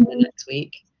straight into the next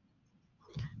week.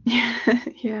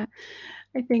 Yeah,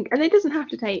 I think, and it doesn't have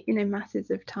to take, you know,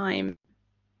 masses of time.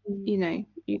 You know,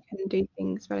 you can do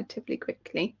things relatively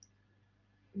quickly.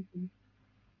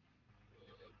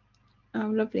 Oh,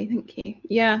 lovely, thank you.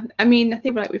 Yeah, I mean, I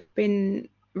think like we've been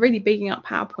really bigging up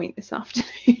PowerPoint this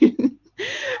afternoon,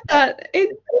 but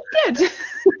it's good.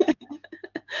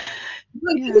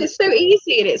 It's so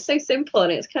easy and it's so simple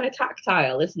and it's kind of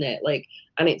tactile, isn't it? Like,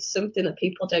 and it's something that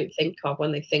people don't think of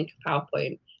when they think of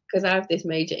PowerPoint. Because I have this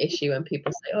major issue when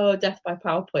people say, "Oh, death by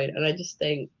PowerPoint," and I just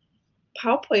think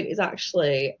PowerPoint is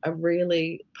actually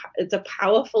it's a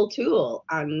powerful tool,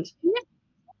 and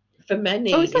for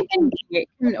many,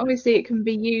 obviously it can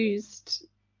be used,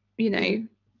 you know,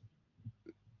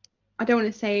 I don't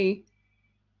want to say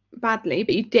badly,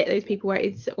 but you get those people where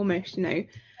it's almost, you know,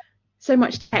 so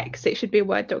much text, it should be a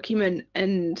Word document,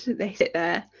 and they sit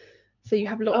there. So you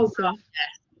have lots of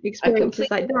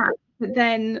experiences like that. But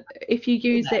then if you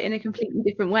use it in a completely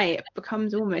different way, it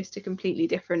becomes almost a completely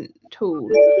different tool.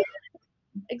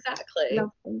 Exactly.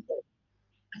 Lovely.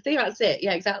 I think that's it.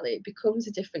 Yeah, exactly. It becomes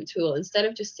a different tool. Instead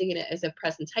of just seeing it as a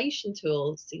presentation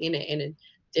tool, seeing it in a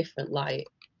different light.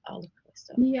 Oh, look at this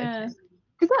stuff. Yeah.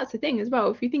 Because that's the thing as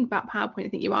well. If you think about PowerPoint, I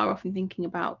think you are often thinking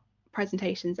about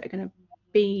presentations that are going to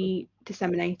be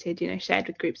disseminated, you know, shared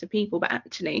with groups of people. But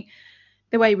actually,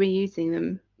 the way we're using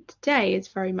them today is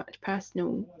very much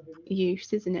personal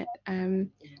use, isn't it?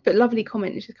 But lovely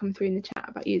comments just come through in the chat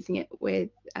about using it with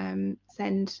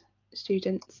SEND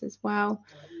students as well.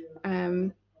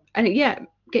 And yeah,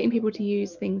 getting people to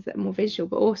use things that are more visual,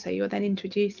 but also you're then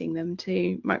introducing them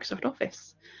to Microsoft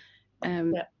Office.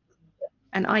 And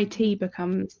IT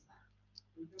becomes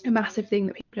a massive thing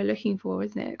that people are looking for,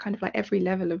 isn't it? Kind of like every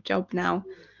level of job now,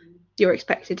 you're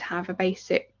expected to have a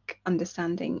basic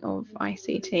understanding of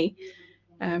ICT.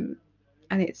 And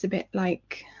it's a bit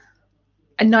like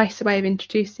a nicer way of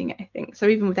introducing it, I think. So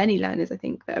even with any learners, I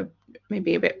think, that are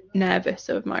maybe a bit nervous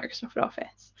of Microsoft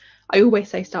Office, I always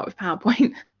say start with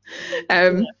PowerPoint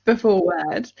before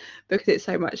Word, because it's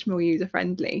so much more user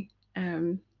friendly.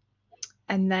 And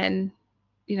then,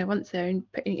 you know, once they're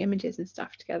putting images and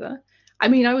stuff together, I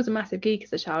mean, I was a massive geek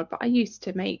as a child, but I used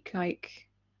to make like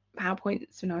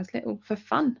PowerPoints when I was little for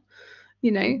fun,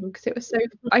 you know, because it was so,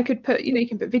 I could put, you know, you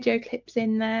can put video clips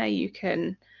in there, you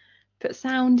can put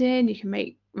sound in, you can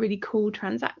make really cool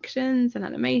transactions and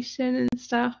animation and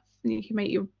stuff, and you can make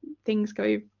your things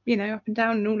go, you know, up and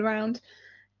down and all around.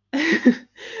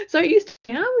 So it used to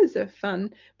be hours of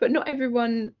fun, but not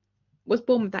everyone was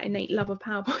born with that innate love of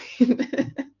PowerPoint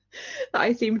that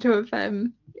I seem to have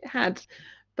had.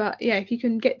 But yeah, if you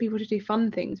can get people to do fun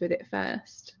things with it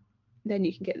first, then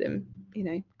you can get them, you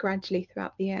know, gradually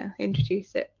throughout the year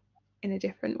introduce it in a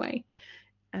different way.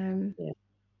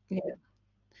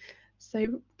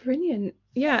 So brilliant.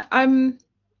 Yeah,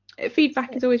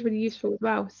 feedback is always really useful as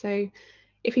well. So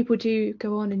if people do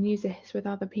go on and use this with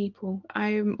other people,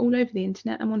 I'm all over the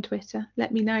internet. I'm on Twitter.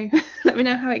 Let me know. Let me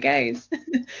know how it goes,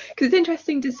 because it's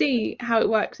interesting to see how it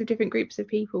works with different groups of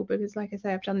people. Because, like I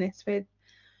say, I've done this with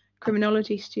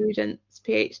criminology students,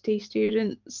 PhD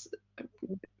students,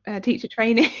 teacher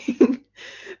training.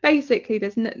 Basically,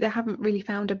 they haven't really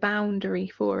found a boundary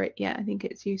for it yet. I think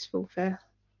it's useful for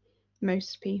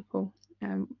most people,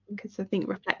 because I think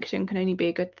reflection can only be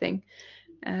a good thing.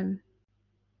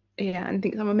 Yeah, and I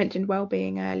think someone mentioned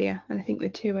well-being earlier, and I think the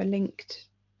two are linked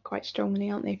quite strongly,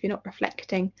 aren't they? If you're not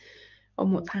reflecting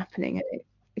on what's happening,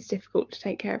 it's difficult to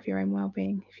take care of your own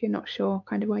well-being if you're not sure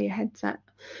kind of where your head's at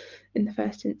in the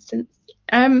first instance.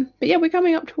 But yeah, we're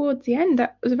coming up towards the end.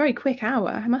 That was a very quick hour,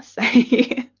 I must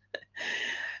say.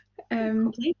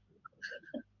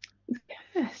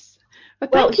 Yes. Well,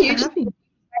 thank you for having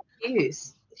me.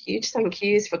 Huge thank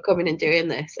yous for coming and doing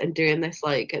this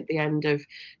like at the end of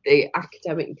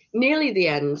nearly the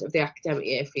end of the academic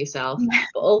year for yourself,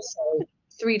 but also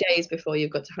 3 days before you've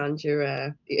got to hand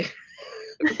your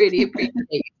really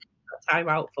appreciate time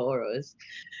out for us.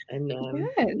 And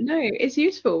yeah, no, it's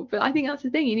useful, but I think that's the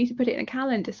thing, you need to put it in a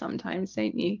calendar sometimes,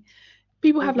 don't you?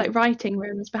 People have like writing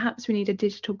rooms. Perhaps we need a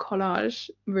digital collage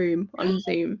room on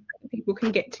Zoom. People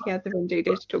can get together and do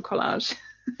digital collage.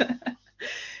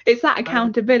 It's that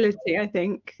accountability, I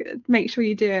think. Make sure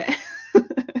you do it.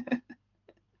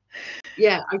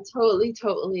 Yeah, I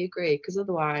totally agree, because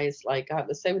otherwise, like,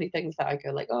 there's so many things that I go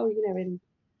like, oh, you know,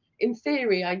 in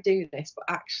theory I do this, but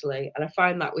actually, and I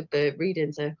find that with the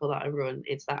reading circle that I run,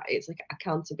 it's like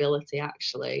accountability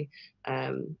actually.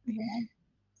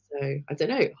 So I don't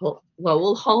know. Well,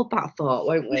 we'll hold that thought,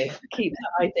 won't we? Keep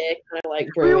that idea kind of like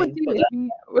brewing.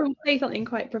 We'll say something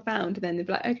quite profound, and then they'll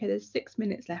be like, okay, there's 6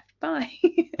 minutes left. Bye.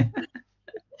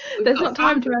 There's not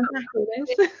time to unpack all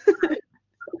this.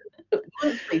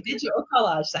 Monthly digital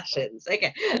collage sessions.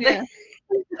 Okay. Yeah.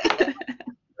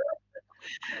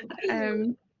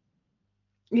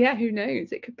 Yeah, who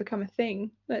knows? It could become a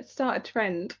thing. Let's start a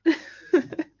trend.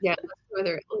 Yeah,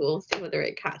 we'll see whether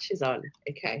it catches on.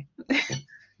 Okay.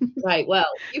 Right, well,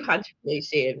 you had your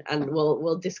Lucian, and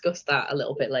we'll discuss that a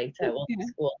little bit later. We'll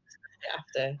discuss it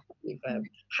after we've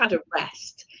had a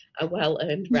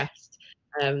well-earned rest.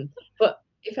 But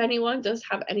if anyone does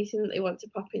have anything that they want to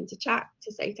pop into chat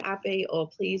to say to Abby, or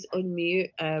please unmute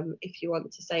if you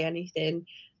want to say anything,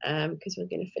 because we're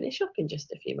going to finish up in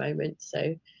just a few moments.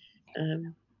 So yeah.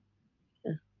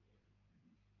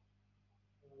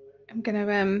 I'm going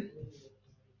to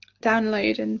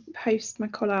download and post my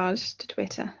collage to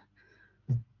Twitter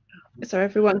so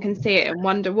everyone can see it and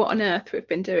wonder what on earth we've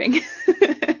been doing.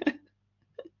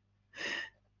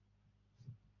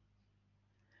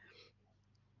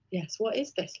 Yes, what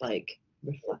is this, like,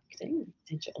 reflecting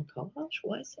digital collage?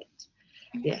 What is it?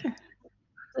 Yeah.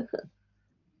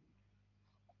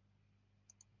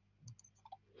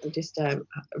 I just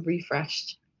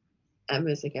refreshed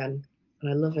Emma's again,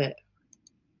 and I love it.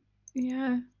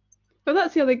 Yeah. Well,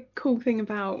 that's the other cool thing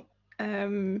about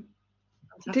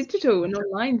digital and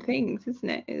online things, isn't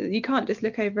it? You can't just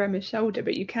look over Emma's shoulder,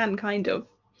 but you can kind of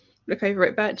look over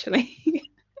it virtually.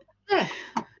 Yeah.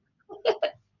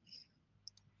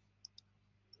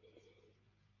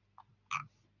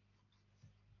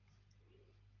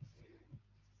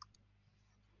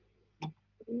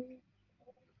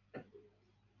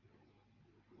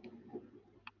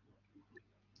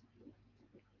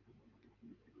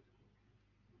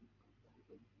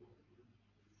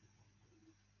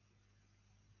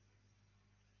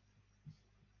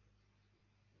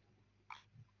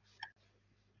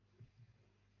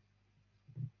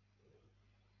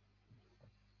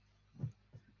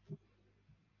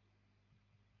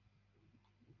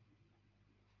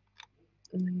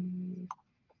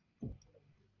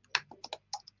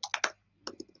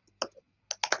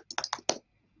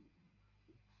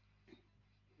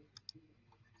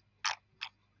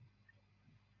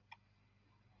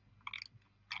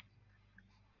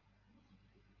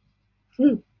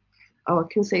 Oh, I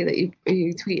can see that you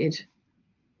tweeted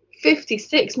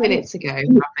 56 minutes ago,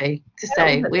 Abby, to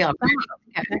say we are ready to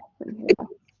go.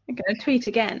 I'm going to tweet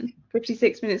again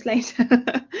 56 minutes later.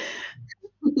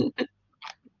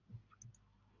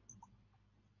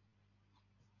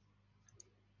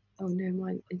 Oh no,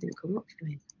 mine didn't come up for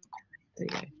me. There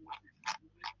you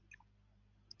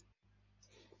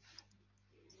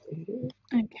go.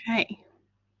 Okay,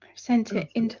 I've sent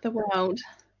it into the world.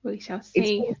 We shall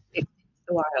see. It's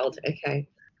the wild. Okay.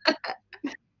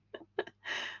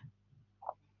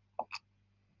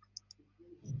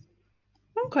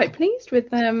 I'm quite pleased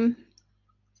with my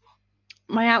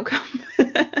outcome.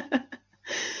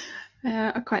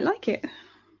 I quite like it.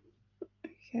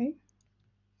 Okay.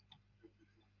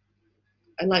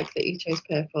 I like that you chose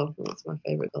purple. That's my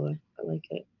favourite colour. I like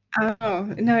it.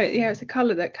 Oh no, yeah, it's a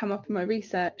colour that come up in my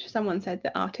research. Someone said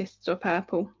that artists were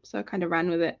purple, so I kind of ran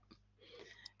with it.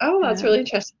 Oh, that's really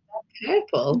interesting.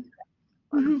 Purple.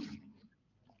 Mm-hmm.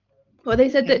 Well, they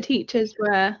said that teachers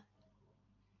were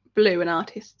blue and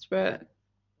artists were.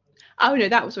 Oh no,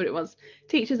 that was what it was.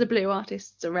 Teachers are blue,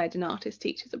 artists are red, and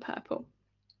teachers are purple.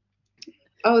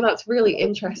 Oh, that's really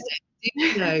interesting. Do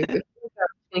you know?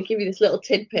 I'm going to give you this little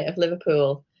tidbit of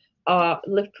Liverpool. Our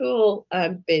Liverpool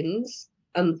bins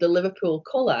and the Liverpool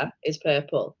colour is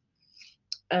purple.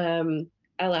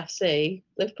 LFC,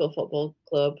 Liverpool Football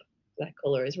Club, their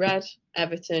colour is red.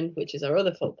 Everton, which is our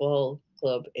other football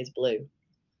club, is blue.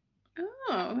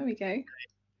 Oh, there we go.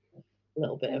 A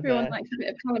little bit Everyone likes a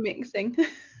bit of colour mixing.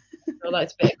 Everyone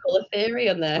likes a bit of colour theory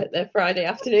on their Friday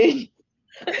afternoon.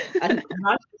 And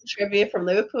trivia from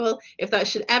Liverpool. If that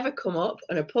should ever come up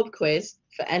on a pub quiz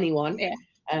for anyone,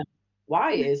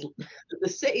 why is the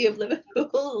city of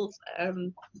Liverpool's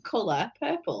colour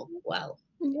purple? Well,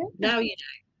 now you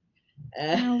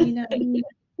know. Now we know.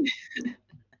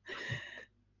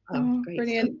 Oh, great.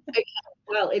 Brilliant. Okay.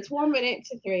 Well, it's 1 minute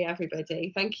to 3,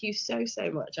 everybody. Thank you so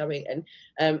much, Abby. And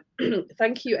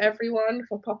thank you, everyone,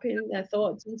 for popping their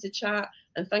thoughts into chat.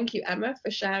 And thank you, Emma, for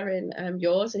sharing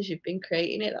yours as you've been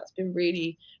creating it. That's been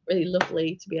really, really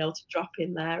lovely to be able to drop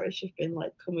in there as you've been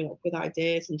like coming up with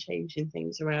ideas and changing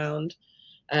things around.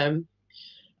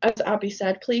 As Abby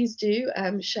said, please do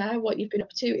share what you've been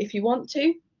up to if you want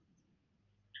to.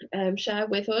 Share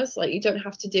with us. Like, you don't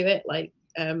have to do it like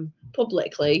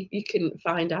publicly. You can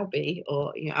find Abby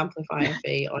or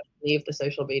AmplifyFE on any of the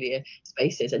social media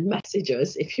spaces and message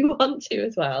us if you want to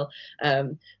as well.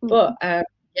 But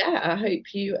yeah, I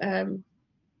hope you I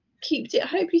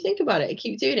hope you think about it,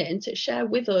 keep doing it, and to share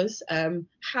with us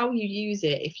how you use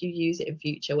it, if you use it in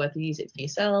future, whether you use it for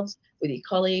yourselves, with your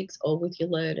colleagues, or with your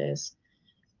learners.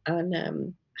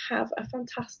 And have a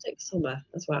fantastic summer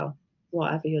as well,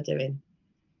 whatever you're doing.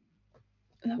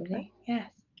 Lovely. Yes.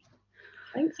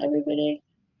 Thanks, everybody.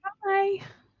 Bye.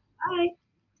 Bye.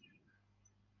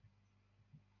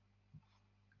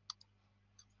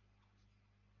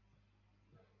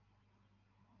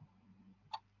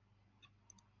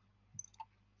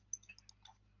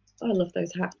 Oh, I love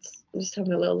those hats. I'm just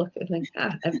having a little look at the thing.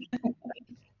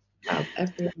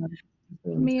 Everyone.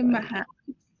 Me and my hat.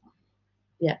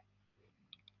 Yeah.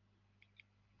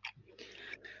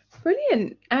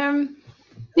 Brilliant.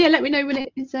 Yeah, let me know when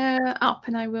it is up,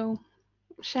 and I will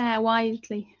share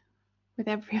widely with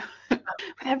everyone.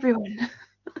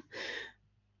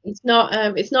 It's not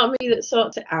me that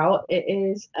sorts it out. It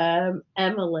is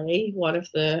Emily, one of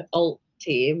the alt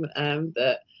team,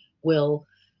 that will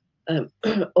up,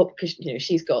 because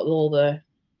she's got all the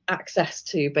access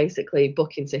to basically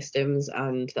booking systems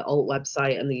and the alt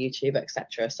website and the YouTube,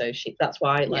 etc. So that's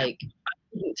why like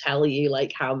I didn't tell you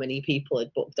like how many people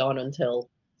had booked on until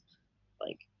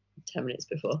like 10 minutes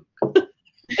before.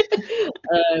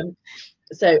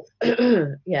 So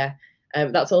yeah,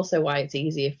 that's also why it's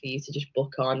easier for you to just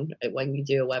book on when you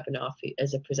do a webinar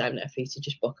as a presenter, for you to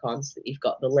just book on so that you've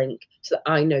got the link, so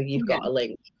that I know you've got a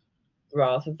link,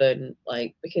 rather than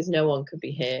like, because no one could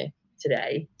be here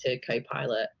today to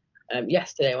co-pilot.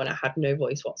 Yesterday, when I had no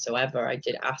voice whatsoever, I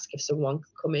did ask if someone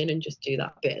could come in and just do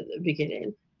that bit at the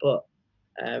beginning, but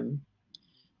and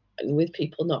with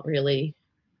people not really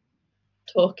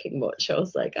talking much, I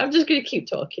was like, I'm just going to keep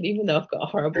talking even though I've got a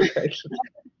horrible throat.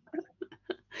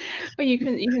 Well, you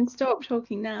can stop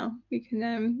talking now. You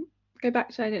can go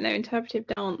back to, I don't know, interpretive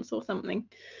dance or something.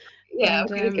 Yeah,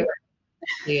 and, I'm going to go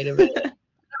in a minute.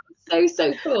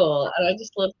 So cool, and I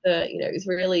just love the, it was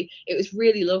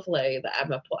really lovely that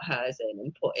Emma put hers in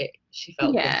and put it. She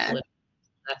felt comfortable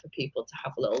there for people to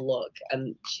have a little look,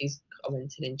 and she's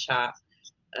commenting in chat.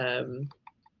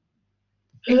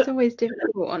 It's always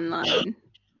difficult online,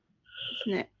 isn't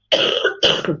it?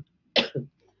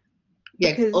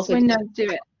 Yeah, because when I do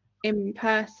it in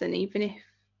person, even if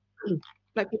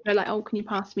like people are like, oh, can you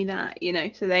pass me that, you know,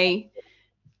 so they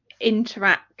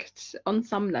interact on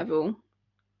some level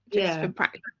just for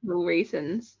practical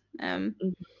reasons. And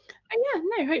yeah,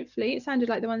 no, hopefully it sounded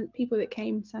like the people that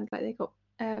came sounded like they got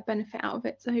benefit out of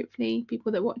it, so hopefully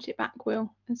people that watch it back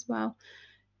will as well.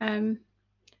 But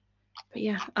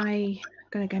yeah, I'm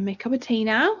gonna go make a cup of tea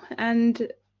now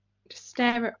and just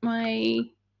stare at my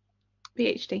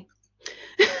PhD.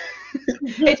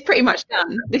 It's pretty much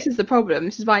done. This is the problem.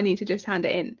 This is why I need to just hand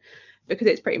it in, because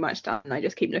it's pretty much done. I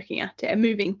just keep looking at it and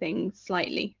moving things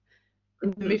slightly,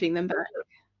 and moving them back,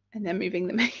 and then moving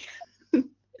them again.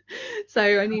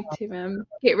 So I need to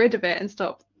get rid of it and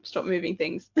stop moving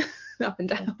things up and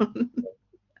down.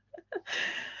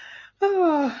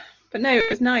 Oh, but no, it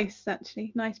was nice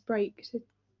actually. Nice break to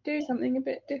do something a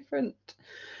bit different.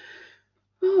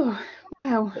 Oh,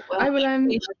 wow. Well, I will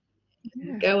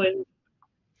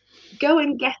go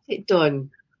and get it done,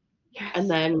 and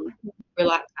then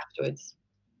relax afterwards.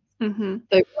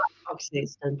 So obviously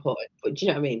it's important, but do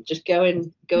you know what I mean? Just go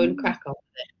and crack on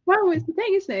with it. Well, it's the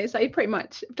thing, isn't it? It's like you pretty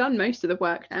much done most of the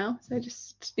work now, so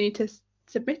just need to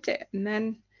submit it, and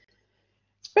then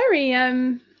it's very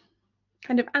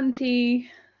kind of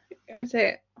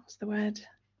what's the word?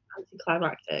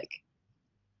 Anticlimactic.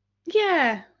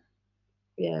 Yeah.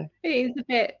 Yeah. It is a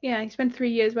bit. Yeah, you spend 3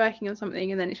 years working on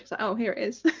something, and then it's just like, oh, here it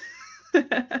is.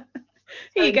 Here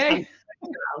you go. Yeah,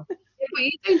 but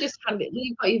you don't just kind of,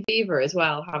 you've got your Viva as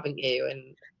well, haven't you?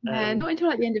 And not until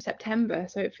like the end of September,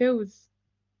 so it feels.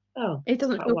 Oh, it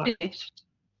doesn't feel finished.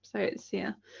 So it's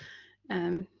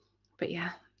but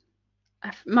yeah,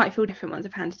 I might feel different once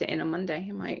I've handed it in on Monday.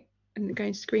 I might go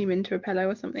and scream into a pillow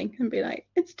or something and be like,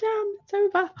 "It's done, it's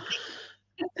over."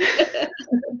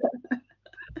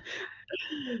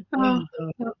 Oh,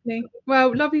 lovely.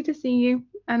 Well, lovely to see you,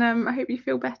 and I hope you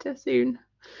feel better soon.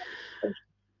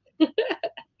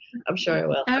 I'm sure I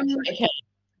will. Okay.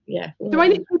 Yeah. Do I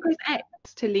need to press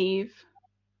X to leave?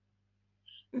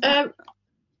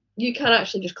 You can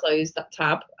actually just close that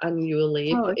tab and you will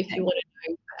leave. Oh, But if you want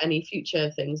to know any future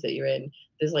things that you're in,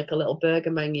 there's like a little burger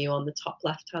menu on the top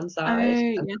left-hand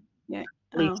side. Oh, yeah.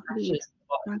 Leave.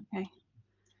 Okay.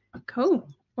 Cool.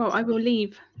 Well, I will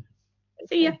leave.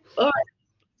 See ya. All right.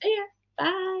 See ya.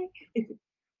 Bye.